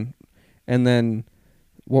Lindon, and then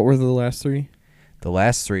what were the last 3? The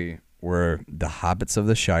last 3 were the Hobbits of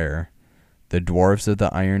the Shire, the Dwarves of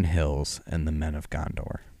the Iron Hills, and the Men of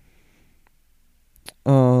Gondor.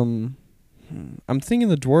 I'm thinking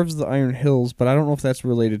the Dwarves of the Iron Hills, but I don't know if that's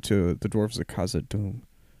related to the Dwarves of Khazad-dûm.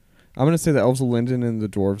 I'm gonna say the Elves of Lindon and the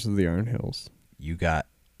Dwarves of the Iron Hills. You got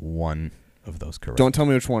one of those correct. Don't tell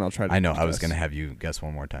me which one. I'll try to. I know. I was guess. going to have you guess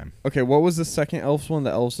one more time. Okay, what was the second Elves one?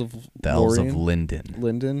 The Elves of The Elves of Lorien? Lindon.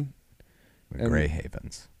 Lindon. And- Grey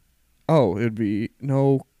Havens. Oh, it'd be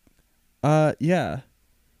no. Yeah,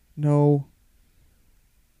 no.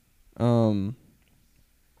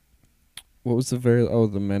 What was the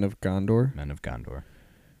the Men of Gondor? Men of Gondor.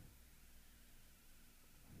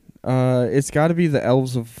 It's got to be the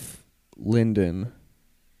Elves of Lindon,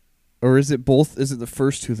 or is it both? Is it the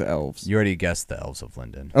first 2, the Elves? You already guessed the Elves of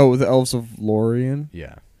Lindon. Oh, the Elves of Lorien.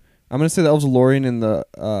 Yeah. I'm gonna say the Elves of Lorien and the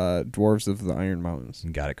Dwarves of the Iron Mountains.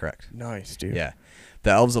 You got it correct. Nice, dude. Yeah.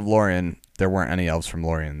 The Elves of Lorien, there weren't any elves from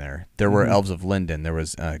Lorien there. There were Mhm. Elves of Lindon. There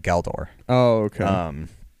was Galdor, Oh, okay.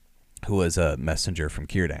 who was a messenger from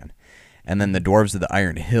Círdan. And then the Dwarves of the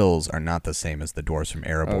Iron Hills are not the same as the dwarves from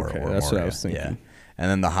Erebor Okay, or that's what I Moria. was thinking. Yeah. And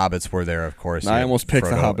then the Hobbits were there, of course. I You had almost picked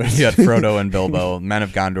the Frodo- Hobbits. You had Frodo and Bilbo. Men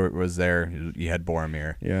of Gondor was there. You had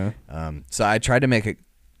Boromir. Yeah. So I tried to make it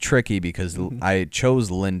tricky because Mhm. I chose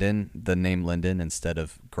the name Lindon, instead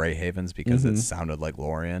of Grey Havens because Mhm. it sounded like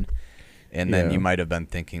Lorien. And then Yeah. you might have been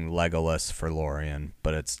thinking Legolas for Lorien,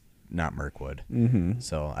 but it's not Mirkwood. Mm-hmm.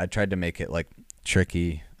 So I tried to make it like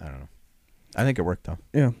tricky. I don't know. I think it worked though.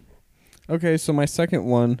 Yeah. Okay, so my second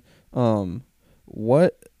one,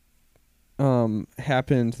 what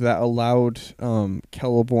happened that allowed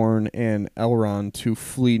Celeborn and Elrond to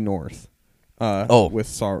flee north?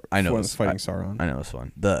 With I know when this. fighting Sauron. I know this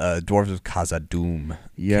one. The dwarves of Khazad-dûm came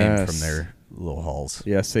Yes. from their little halls,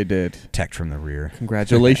 Yes, they did. attacked from the rear.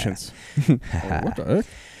 Congratulations. Oh, what the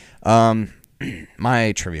heck?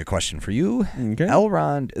 My trivia question for you. Okay.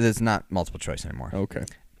 Elrond, it's not multiple choice anymore. Okay.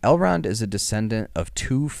 Elrond is a descendant of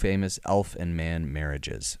 2 famous elf and man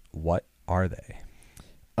marriages. What are they?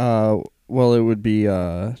 Well, it would be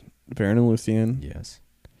Beren and Luthien. Yes.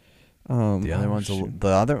 The The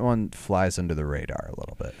other one flies under the radar a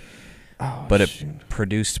little bit, Oh, but it shoot.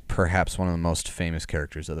 produced perhaps one of the most famous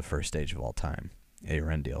characters of the first age of all time,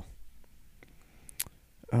 Eärendil.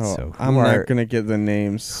 Oh, so who I'm are- not gonna get the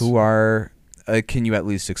names. Who are? Can you at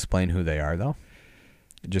least explain who they are, though?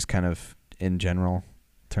 Just kind of in general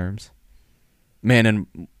terms. Man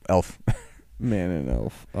and elf. Man and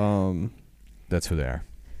elf? That's who they are.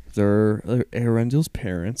 They're Eärendil's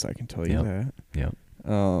parents. I can tell you Yep. that. Yep.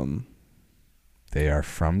 They are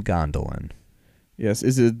from Gondolin. Yes.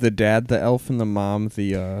 Is it the dad, the elf, and the mom,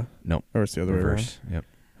 the Nope. or it's the other way Reverse. Yep.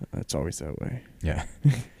 around? It's always that way. Yeah.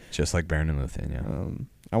 Just like Beren and Luthien. Yeah.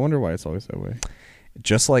 I wonder why it's always that way.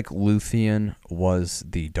 Just like Luthien was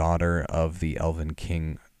the daughter of the Elven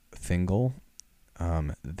King Thingol.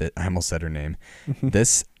 I almost said her name.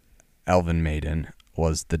 This Elven maiden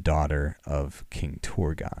was the daughter of King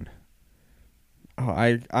Turgon. Oh,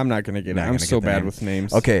 I'm not gonna get Not it. I'm gonna so get the bad name. with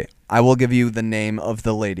names. Okay, I will give you the name of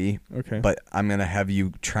the lady, Okay. but I'm going to have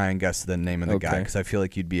you try and guess the name of the guy Okay. because I feel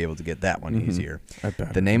like you'd be able to get that one Mhm. easier. I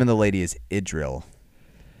bet. The name of the lady is Idril.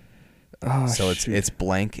 Oh, So shoot. it's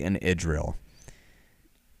blank and Idril.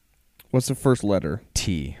 What's the first letter?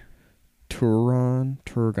 T. Turgon.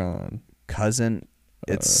 Cousin.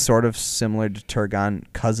 It's Uh, sort of similar to Turgon,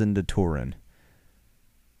 cousin to Turin.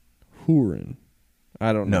 Hurin.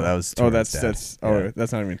 I don't know. No, that was Oh, Turin's that's dad. oh, Yeah.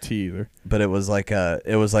 that's not even T either. But it was like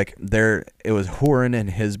it was Hurin and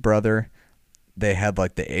his brother. They had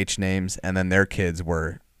like the H names, and then their kids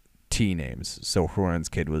were T names. So Hurin's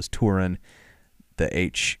kid was Turin. The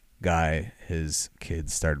H guy, his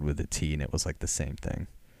kids started with a T, and it was like the same thing.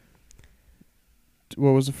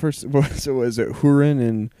 What was the first? So was it Hurin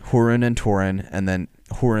and Hurin and Turin, and then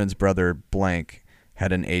Hurin's brother blank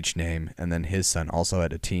had an H name, and then his son also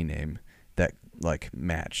had a T name that like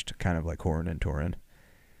matched, kind of like Hurin and Turin.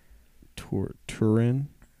 Turin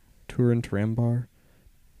Trambar,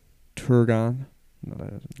 Turgon? No, that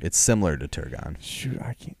isn't. It's similar to Turgon. Shoot,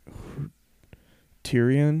 I can't.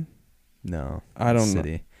 Tyrion? No, I don't know.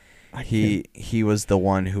 city. I He was the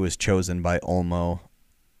one who was chosen by Olmo,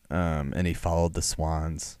 and he followed the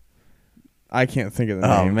swans. I can't think of the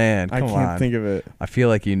Oh name. man, I come can't on! think of it. I feel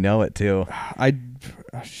like you know it too.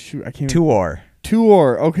 Shoot, I can't. Tuor.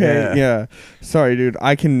 Tuor. Okay, Yeah. yeah. Sorry, dude.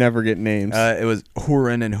 I can never get names. It was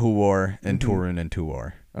Hurin and Huor and Mhm. Turin and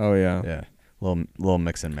Tuor. Oh yeah. Yeah, little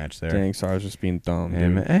mix and match there. Dang, sorry, I was just being dumb. Hey,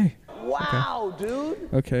 Dude. hey. Wow, dude.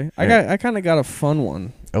 Okay, Hey. I kind of got a fun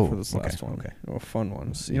one Oh, for this okay, last one. okay. Oh, a fun one.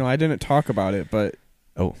 Let's see. You know, I didn't talk about it, but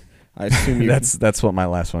Oh. I assume you. That's what my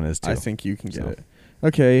last one is too. I think you can get So. it.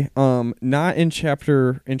 Okay. Not in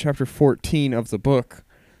chapter 14 of the book.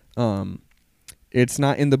 It's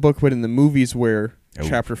not in the book, but in the movies where Oh.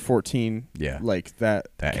 chapter 14, Yeah. like that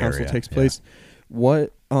council area, takes yeah. place.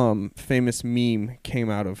 What famous meme came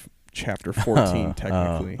out of chapter 14?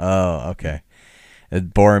 Technically. Oh, okay.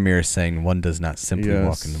 Boromir is saying one does not simply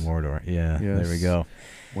walk Yes. into Mordor. Yeah, there we Yes. go.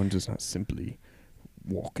 One does not simply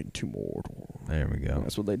walk into Mordor. There we go.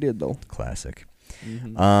 That's what they did, though. Classic.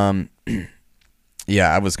 Mm-hmm.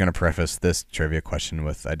 Yeah, I was going to preface this trivia question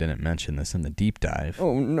with I didn't mention this in the deep dive.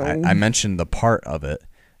 Oh no! I mentioned the part of it,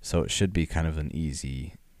 so it should be kind of an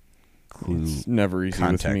easy clue. It's never easy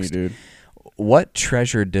with me, context. dude. What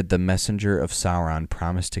treasure did the messenger of Sauron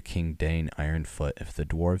promise to King Dane Ironfoot if the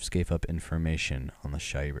dwarves gave up information on the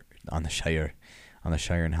Shire and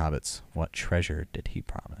hobbits? What treasure did he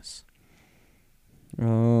promise to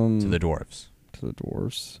the dwarves? To the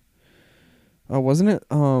dwarves. Wasn't it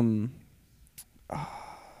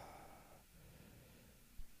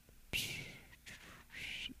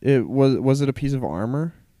it was it a piece of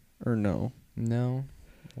armor or no? No,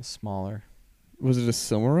 a little smaller. Was it a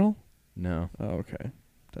Silmaril? No, Oh, okay.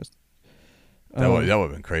 That's that would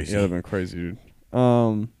have been crazy. Yeah, that'd been crazy,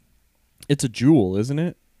 dude. It's a jewel, isn't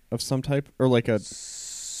it? Of some type, or like a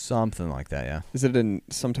Something like that. Yeah, is it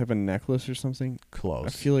some type of necklace or something? close. I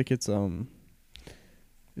feel like it's something.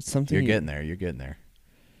 You're getting there. You're getting there.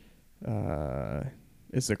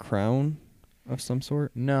 Is a crown of some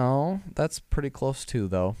sort? No, that's pretty close too,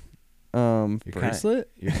 though. Bracelet?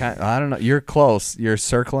 You're I don't know. You're close. You're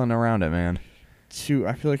circling around it, man. Shoot,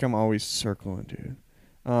 I feel like I'm always circling, dude.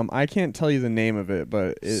 I can't tell you the name of it,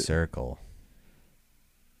 but Circle.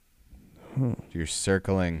 Huh. You're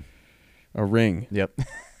circling. A ring. Yep.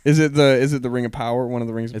 Is it the Ring of Power? One of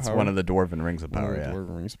the rings of It's power. one of the dwarven rings of One power. of the Yeah.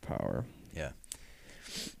 Dwarven Rings of Power. Yeah.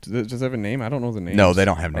 Does it have a name? I don't know the name. No, they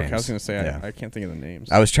don't have names. Okay, I was gonna say Yeah. I can't think of the names.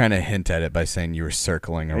 I was trying to hint at it by saying you were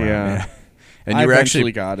circling around. Yeah. And I you were eventually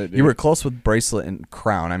actually got it. Dude. you were close with bracelet and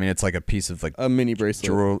crown. I mean, it's like a piece of like a mini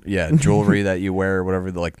bracelet. jewelry that you wear, or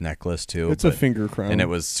whatever, the like necklace too. It's a finger crown. and it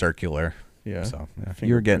was circular. yeah. So yeah. Finger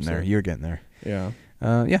You were getting there. bracelet. You were getting there. Yeah.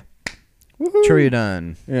 Yeah. Woohoo. Trivia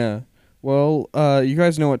done. Yeah. Well, you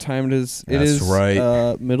guys know what time it is. It That's is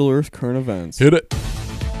right. Middle Earth current events. Hit it.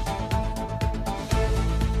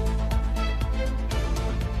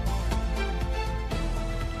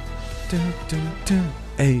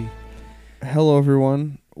 Hey. Hello,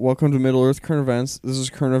 everyone. Welcome to Middle Earth current events. This is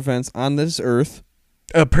current events on this Earth.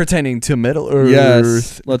 Pertaining to Middle Earth.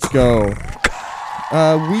 Yes. Let's go.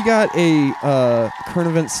 We got a current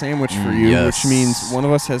event sandwich for you, Yes. which means one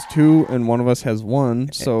of us has two and one of us has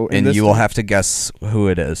one. So in And this you will have to guess who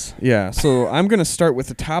it is. Yeah. So I'm gonna start with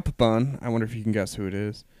the top bun. I wonder if you can guess who it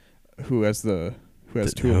is. Who has two? Who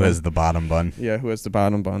of them. has the bottom bun? Yeah, who has the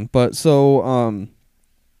bottom bun. But so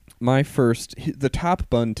the top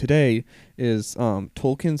bun today is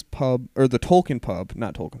Tolkien's Pub, or the Tolkien Pub,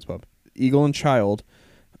 not Tolkien's Pub. Eagle and Child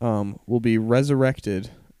will be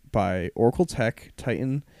resurrected by Oracle Tech,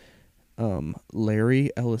 Titan Larry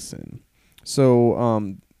Ellison.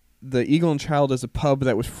 So the Eagle and Child is a pub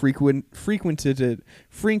that was frequented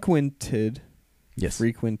Yes.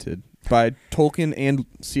 by Tolkien and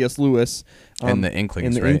C.S. Lewis. And the Inklings,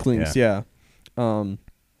 And the right? Inklings, yeah.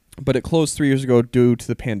 But it closed 3 years ago due to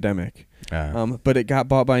the pandemic. But it got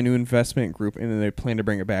bought by a new investment group, and then they plan to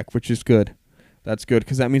bring it back, which is good. That's good,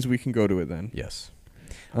 because that means we can go to it then. Yes.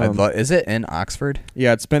 Is it in Oxford?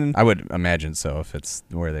 Yeah, it's been... I would imagine so if it's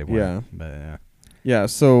where they were. Yeah. But yeah. Yeah,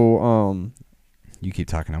 so... You keep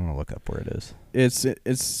talking. I'm going to look up where it is.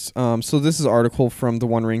 So this is an article from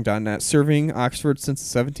theonering.net. Serving Oxford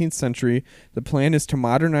since the 17th century, the plan is to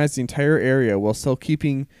modernize the entire area while still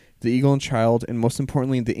keeping the Eagle and Child and, most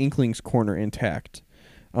importantly, the Inklings corner intact.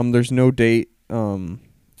 There's no date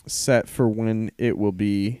set for when it will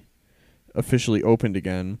be officially opened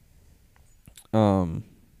again.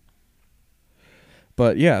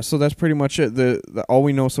 But yeah, so that's pretty much it. The all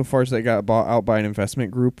we know so far is they got bought out by an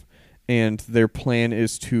investment group, and their plan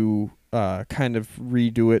is to kind of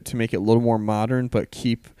redo it to make it a little more modern, but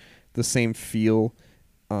keep the same feel.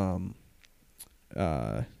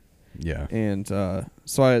 Yeah. And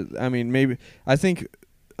so I mean, maybe I think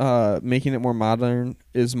making it more modern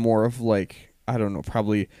is more of like, I don't know,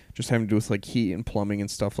 probably just having to do with like heat and plumbing and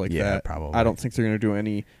stuff like Yeah, that. probably. I don't think they're gonna do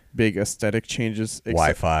any big aesthetic changes.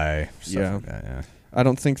 Wi-Fi, stuff Yeah. like that, yeah. I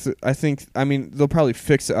don't think I mean, they'll probably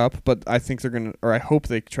fix it up, but I think they're gonna, or I hope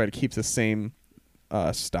they try to keep the same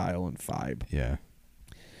style and vibe. Yeah.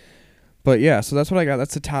 But yeah, so that's what I got.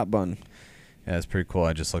 That's the top bun. Yeah, it's pretty cool.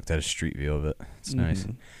 I just looked at a street view of it. It's Mhm. nice.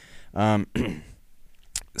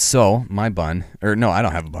 So my bun, or no, I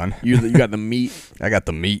don't have a bun. You got the meat. I got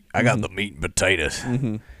the meat. I got the meat and potatoes.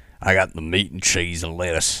 Mm-hmm. I got the meat and cheese and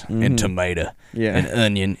lettuce and tomato Yeah. and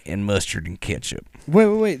onion and mustard and ketchup.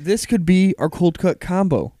 Wait. This could be our cold cut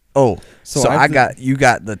combo. Oh, so I've you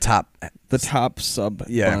got the top. The top sub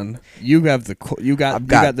Yeah. bun. You have you got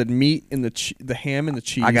the meat and the ham and the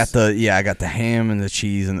cheese. I got the ham and the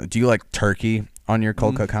cheese and do you like turkey on your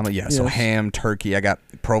cold cut combo? Yeah, so Yes. ham, turkey. I got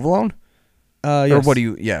provolone. Yes. Or what do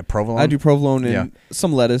you? Yeah, provolone. I do provolone and Yeah.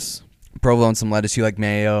 some lettuce. provolone, some lettuce. You like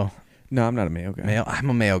mayo? No, I'm not a mayo guy. Mayo. I'm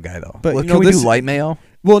a mayo guy though. But Look, you know, can we this- do light mayo?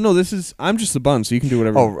 Well, no, I'm just the bun, so you can do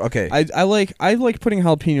whatever. Oh, okay. I like putting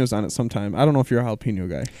jalapenos on it sometime. I don't know if you're a jalapeno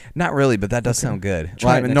guy. Not really, but that does sound good.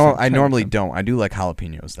 Try it next time. I Try it normally next time. don't. I do like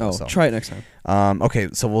jalapenos though. Oh, so. try it next time. Okay,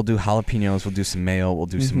 so we'll do jalapenos. We'll do some mayo. We'll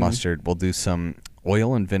do some Mhm. mustard. We'll do some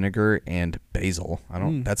oil and vinegar and basil.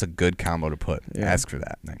 That's a good combo to put. Yeah. Ask for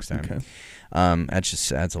that next time. Okay. That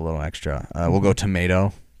just adds a little extra. We'll go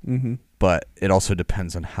tomato, Mm-hmm. but it also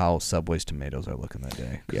depends on how Subway's tomatoes are looking that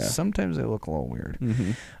day. 'Cause Yeah. sometimes they look a little weird.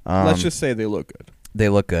 Mm-hmm. Um, Let's just say they look good. they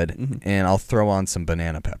look good, Mhm. and I'll throw on some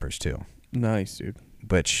banana peppers too. Nice, dude.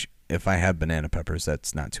 Which, if I have banana peppers,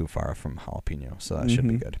 that's not too far from jalapeno, so that should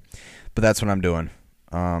be Mhm. good. But that's what I'm doing.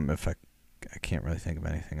 If I can't really think of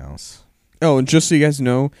anything else. Oh, and just so you guys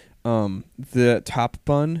know, the top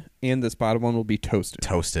bun and this bottom one will be toasted.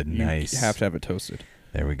 Toasted, You nice. have to have it toasted.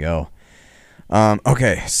 There we go.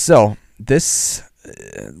 Okay, so this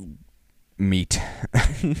meat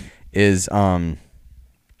is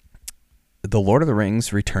the Lord of the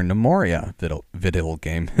Rings Return to Moria video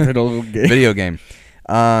game. Video game.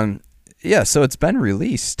 Yeah, so it's been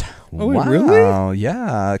released. Oh, wait, wow. really?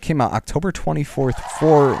 Yeah, it came out October 24th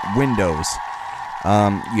for Windows.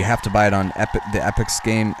 You have to buy it on the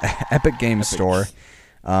Epic Games Store.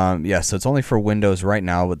 Yeah, so it's only for Windows right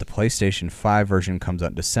now, but the PlayStation 5 version comes out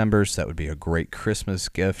in December, so that would be a great Christmas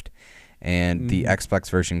gift. And the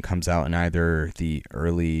Xbox version comes out in either the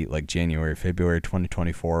early, like January, February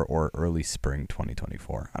 2024 or early spring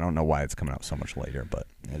 2024. I don't know why it's coming out so much later, but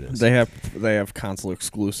it is. They have console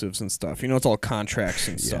exclusives and stuff. You know, it's all contracts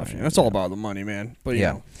and stuff. You know, it's all about the money, man. But you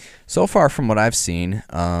know. So far from what I've seen,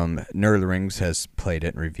 Nerd of the Rings has played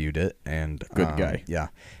it and reviewed it, and Good guy. Yeah,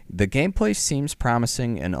 the gameplay seems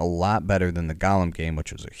promising and a lot better than the Gollum game,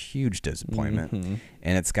 which was a huge disappointment. Mhm.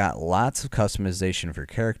 And it's got lots of customization for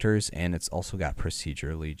characters, and it's also got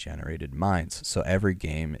procedurally generated mines. So every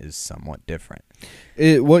game is somewhat different.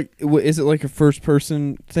 What is it, like a first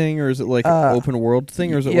person thing, or is it like an open world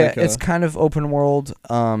thing, or is it like it's kind of open world.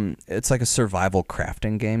 It's like a survival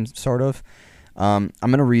crafting game, sort of. I'm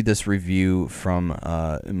gonna read this review from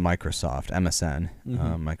Microsoft, MSN,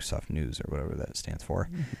 Microsoft News, or whatever that stands for.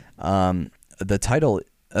 The title,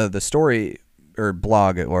 the story or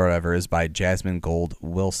blog or whatever, is by Jasmine Gold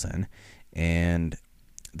Wilson, and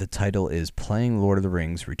the title is "Playing Lord of the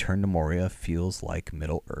Rings: Return to Moria Feels Like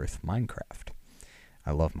Middle Earth Minecraft."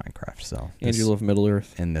 I love Minecraft, so and you love Middle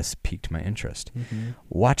Earth. and this piqued my interest.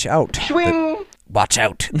 Watch out! Watch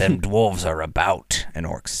out, them dwarves are about. An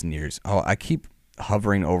orc sneers. Oh, I keep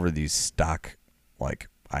hovering over these stock like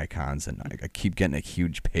icons, and I keep getting a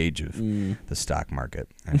huge page of the stock market.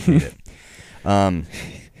 I hate it.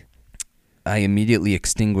 I immediately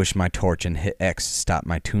extinguish my torch and hit X to stop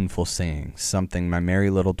my tuneful singing, something my merry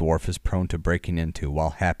little dwarf is prone to breaking into while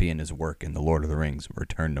happy in his work in The Lord of the Rings,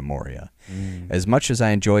 Return to Moria. As much as I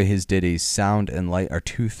enjoy his ditties, sound and light are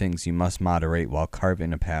two things you must moderate while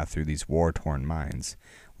carving a path through these war-torn mines,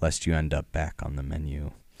 lest you end up back on the menu.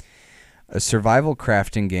 A survival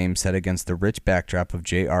crafting game set against the rich backdrop of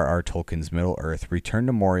J.R.R. Tolkien's Middle-earth, Return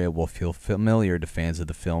to Moria will feel familiar to fans of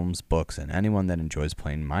the films, books, and anyone that enjoys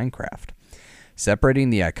playing Minecraft. Separating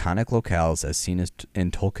the iconic locales as seen in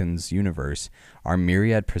Tolkien's universe are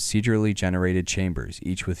myriad procedurally generated chambers,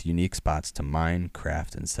 each with unique spots to mine,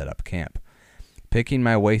 craft, and set up camp. Picking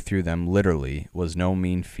my way through them literally was no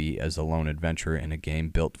mean feat as a lone adventurer in a game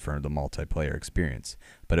built for the multiplayer experience,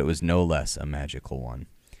 but it was no less a magical one.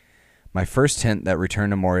 My first hint that Return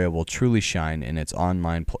to Moria will truly shine in its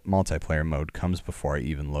online multiplayer mode comes before I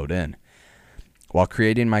even load in. While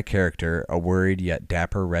creating my character, a worried yet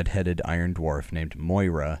dapper red-headed iron dwarf named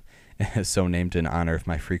Moira, so named in honor of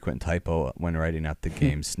my frequent typo when writing out the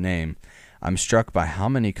game's name, I'm struck by how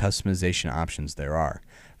many customization options there are.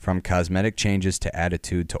 From cosmetic changes to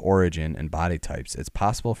attitude to origin and body types, it's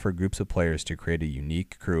possible for groups of players to create a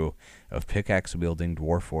unique crew of pickaxe-wielding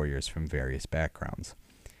dwarf warriors from various backgrounds.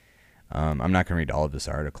 I'm not going to read all of this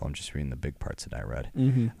article. I'm just reading the big parts that I read.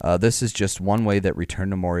 This is just one way that Return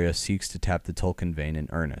to Moria seeks to tap the Tolkien vein in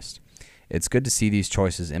earnest. It's good to see these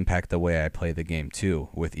choices impact the way I play the game, too,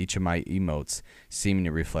 with each of my emotes seeming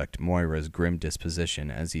to reflect Moira's grim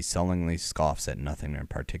disposition as he sullenly scoffs at nothing in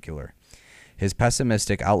particular. His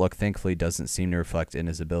pessimistic outlook thankfully doesn't seem to reflect in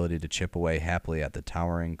his ability to chip away happily at the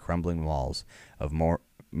towering, crumbling walls of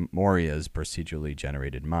Moria's procedurally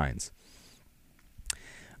generated mines.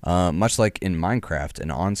 Much like in Minecraft, an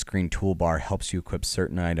on-screen toolbar helps you equip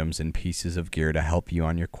certain items and pieces of gear to help you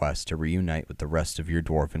on your quest to reunite with the rest of your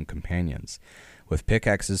dwarven companions. With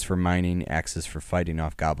pickaxes for mining, axes for fighting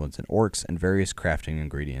off goblins and orcs, and various crafting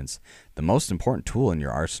ingredients, the most important tool in your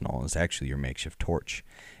arsenal is actually your makeshift torch.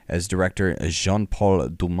 As director Jean-Paul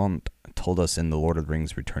Dumont told us in the Lord of the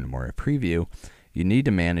Rings Return to Moria preview, you need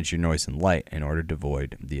to manage your noise and light in order to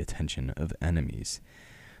avoid the attention of enemies.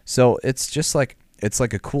 So it's just like it's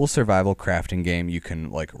like a cool survival crafting game. You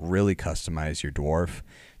can like really customize your dwarf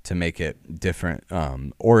to make it different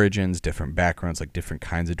origins, different backgrounds, like different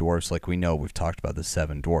kinds of dwarfs. Like we know, we've talked about the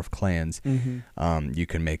 7 dwarf clans. You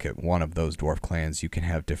can make it one of those dwarf clans. You can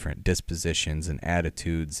have different dispositions and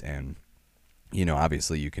attitudes, and you know,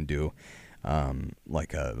 obviously you can do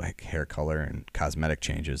like hair color and cosmetic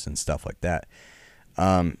changes and stuff like that.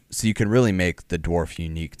 So you can really make the dwarf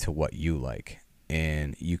unique to what you like.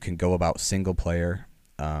 And you can go about single player,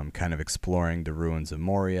 kind of exploring the ruins of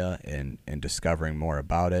Moria and discovering more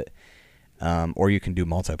about it. Or you can do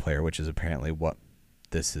multiplayer, which is apparently what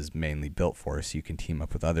this is mainly built for. So you can team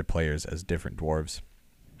up with other players as different dwarves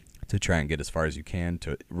to try and get as far as you can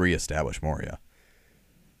to reestablish Moria.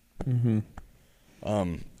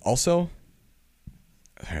 Also,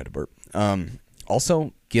 I had a burp.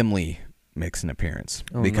 Also, Gimli makes an appearance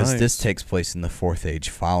because this takes place in the Fourth Age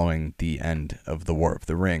following the end of the War of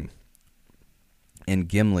the Ring. And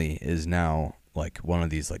Gimli is now like one of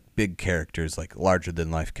these like big characters, like larger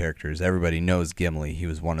than life characters. Everybody knows Gimli. He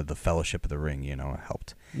was one of the Fellowship of the Ring, you know,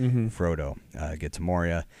 helped Frodo get to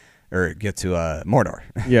Moria or get to Mordor.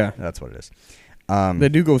 Yeah. That's what it is. They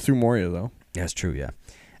do go through Moria though. Yeah, it's true, yeah.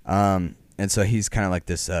 And so he's kind of like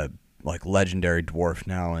this like legendary dwarf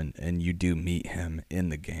now, and you do meet him in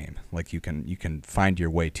the game. Like you can find your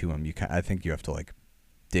way to him. I think you have to like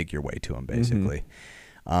dig your way to him basically.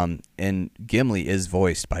 And Gimli is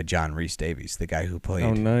voiced by John Rhys Davies, the guy who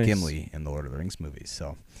played Gimli in the Lord of the Rings movies.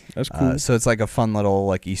 So that's cool. So it's like a fun little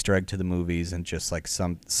like Easter egg to the movies and just like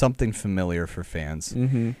something familiar for fans.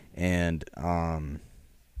 And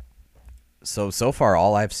so far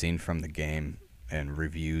all I've seen from the game and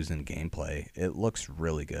reviews and gameplay, it looks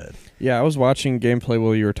really good. Yeah, I was watching gameplay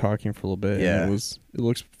while you were talking for a little bit. Yeah, and it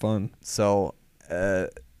looks fun. So,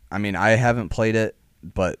 I mean, I haven't played it,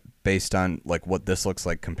 but based on like what this looks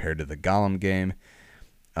like compared to the Gollum game,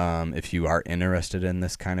 if you are interested in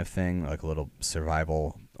this kind of thing, like a little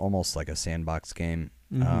survival, almost like a sandbox game,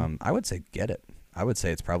 I would say get it. I would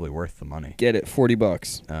say it's probably worth the money. Get it, $40.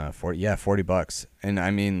 $40. And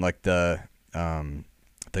I mean, like the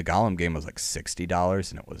Gollum game was like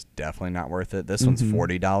 $60, and it was definitely not worth it. This one's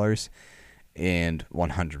 $40, and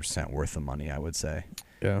 100% worth the money, I would say.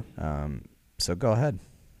 Yeah. So go ahead,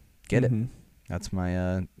 get it. That's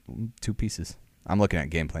my 2 pieces. I'm looking at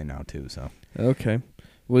gameplay now too. So Okay.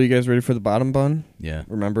 Well, you guys ready for the bottom bun? yeah,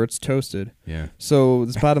 Remember, it's toasted. yeah. So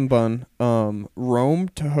this bottom bun, Rome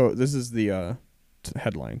to host. This is the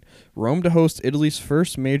headline: Rome to host Italy's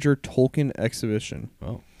first major Tolkien exhibition.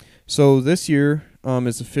 Oh, So this year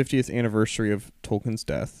is the 50th anniversary of Tolkien's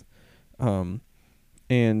death, and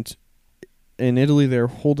in Italy they're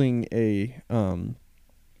holding a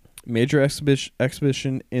major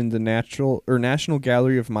exhibition in the National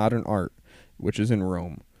Gallery of Modern Art, which is in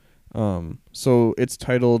Rome. So it's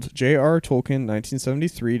titled J.R. Tolkien,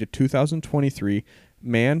 1973 to 2023,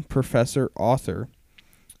 Man, Professor, Author.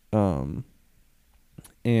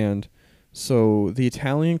 And so the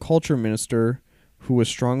Italian culture minister, who was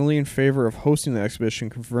strongly in favor of hosting the exhibition,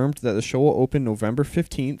 confirmed that the show will open November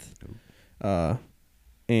 15th.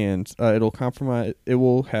 And it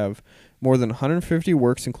will have more than 150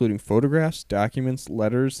 works, including photographs, documents,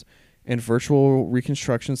 letters, and virtual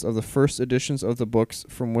reconstructions of the first editions of the books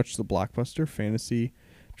from which the blockbuster fantasy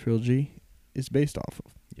trilogy is based off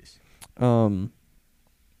of. yes.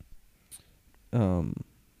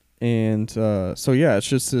 So yeah, it's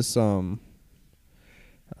just this.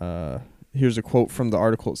 Here's a quote from the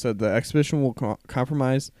article. It said the exhibition will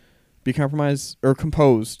compromised. Sorry,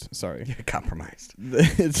 Compromised.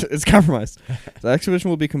 it's compromised. The exhibition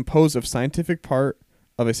will be composed of a scientific part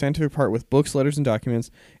with books, letters, and documents,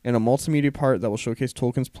 and a multimedia part that will showcase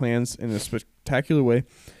Tolkien's plans in a spectacular way,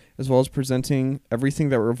 as well as presenting everything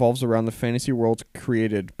that revolves around the fantasy world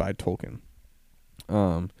created by Tolkien.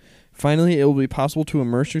 Finally, it will be possible to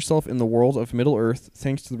immerse yourself in the world of Middle-earth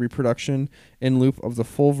thanks to the reproduction in loop of the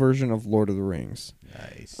full version of Lord of the Rings.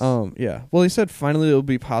 Nice. Yeah. Well, he said finally it will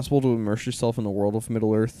be possible to immerse yourself in the world of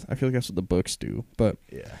Middle-earth. I feel like that's what the books do, but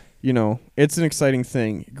yeah. It's an exciting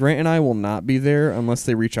thing. Grant and I will not be there unless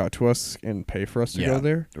they reach out to us and pay for us to go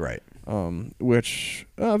there. Right. Which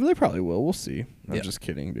they probably will. We'll see. I'm Yeah. just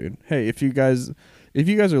kidding, dude. Hey, if you guys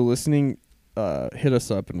are listening, hit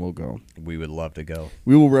us up and we'll go. We would love to go.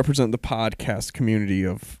 We will represent the podcast community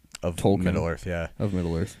of Tolkien. Middle Earth. Yeah. Of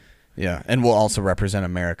Middle Earth. Yeah, and we'll also represent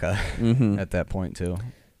America Mm-hmm. at that point too.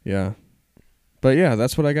 Yeah. But yeah,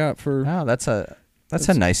 that's what I got for Oh, that's a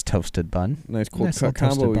nice toasted bun. nice cold Nice cut little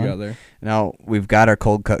toasted combo we bun. got there. Now we've got our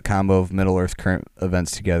cold cut combo of Middle Earth current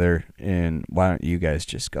events together, and why don't you guys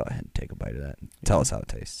just go ahead and take a bite of that and tell us how it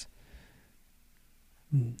tastes?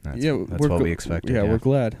 That's what we expected. Yeah, we're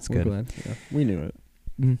glad. It's we're good. glad. Yeah, we knew it.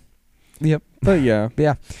 Yep. But yeah.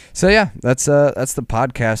 So yeah, that's the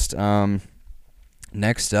podcast.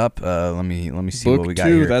 Next up, let me see Book what we got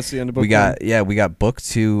 2, here. that's the end of book we got 1. we got book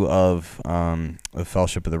 2 of the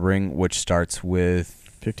Fellowship of the Ring, which starts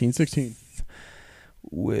with 15-16.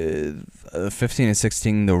 with 15 and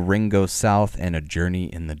 16, The Ring Goes South, and A Journey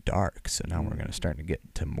in the Dark. So now we're going to start to get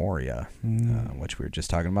to Moria, which we were just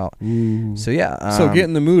talking about. Ooh. So yeah. So get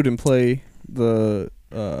in the mood and play the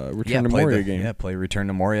Return to Moria game. Yeah, play Return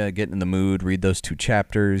to Moria, get in the mood, read those 2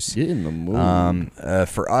 chapters. Get in the mood.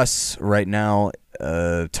 For us right now,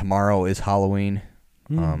 tomorrow is Halloween.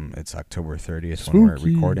 It's October 30th when we're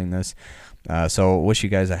Spooky. recording this. So wish you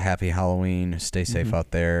guys a happy Halloween. Stay safe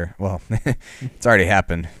out there. Well, it's already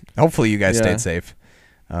happened. Hopefully you guys stayed safe.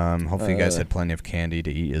 Hopefully you guys had plenty of candy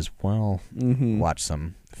to eat as well. Watch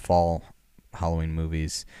some fall Halloween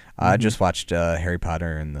movies. I just watched Harry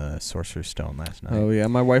Potter and the Sorcerer's Stone last night. Oh yeah,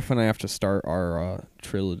 my wife and I have to start our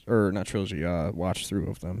watch through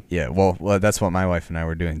of them. Yeah, well, that's what my wife and I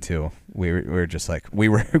were doing too. We were just like we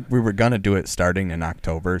were gonna do it starting in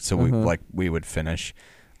October, so we would finish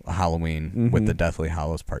Halloween with the Deathly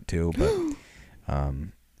Hallows Part 2, but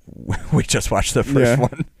we just watched the first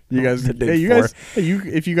one. You guys,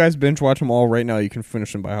 if you guys binge watch them all right now, you can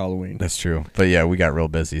finish them by Halloween. That's true. But yeah, we got real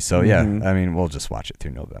busy. So yeah, I mean, we'll just watch it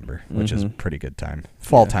through November, which is a pretty good time.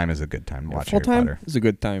 Fall time is a good time to watch Harry Potter. Is a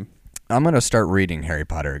good time. I'm going to start reading Harry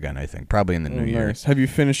Potter again, I think, probably in the new year. Have you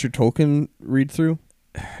finished your Tolkien read through?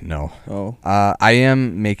 No. Oh. I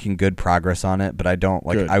am making good progress on it, but I don't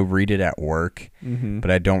Good. I read it at work,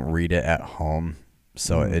 but I don't read it at home.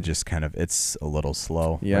 So it just kind of, it's a little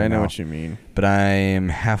slow. Yeah, right I know now. what you mean. But I am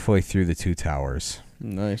halfway through the 2 Towers.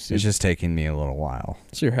 Nice. It's just taking me a little while.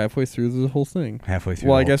 So you're halfway through the whole thing. Halfway through.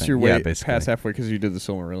 Well, the I whole guess thing. you're Yeah, way basically. past halfway because you did the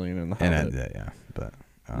Silmarillion and the Hobbit. Yeah,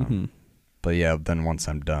 but yeah, then once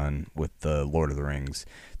I'm done with the Lord of the Rings,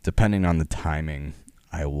 depending on the timing,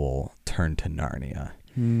 I will turn to Narnia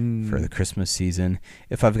for the Christmas season.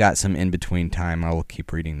 If I've got some in-between time, I will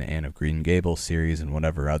keep reading the Anne of Green Gables series and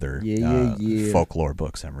whatever other folklore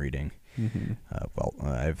books I'm reading.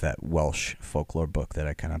 I have that Welsh folklore book that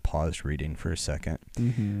I kind of paused reading for a second.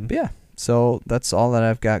 But yeah, so that's all that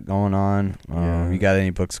I've got going on. You got any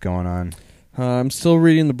books going on? I'm still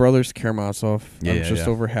reading The Brothers Karamazov. Yeah, I'm yeah, just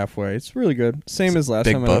yeah. over halfway. It's really good. Same as last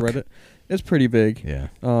big time I book? read it. It's pretty big. Yeah.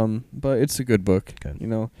 But it's a good book. Good. You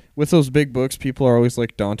know, with those big books, people are always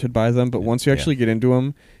like daunted by them, but once you Yeah. actually get into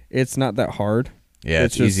them, it's not that hard. Yeah,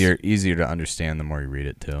 It's it's just- easier to understand the more you read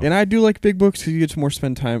it too. And I do like big books because you get to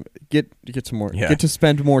Yeah. get to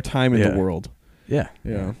spend more time in Yeah. the world. yeah.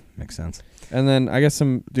 Yeah. Makes sense. And then I guess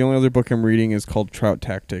the only other book I'm reading is called Trout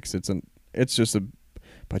Tactics. It's just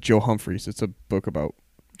by Joe Humphreys. It's a book about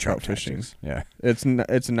trout fishing. tactics. Yeah. It's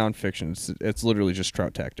a nonfiction. It's literally just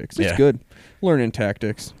trout tactics. It's Yeah. good. Learning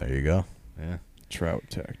tactics. There you go. Yeah. Trout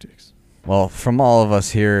tactics. Well, from all of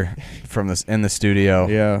us here in the studio,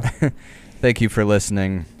 Yeah. thank you for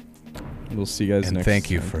listening, We'll see you guys and next thank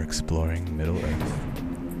you time. for exploring Middle Earth.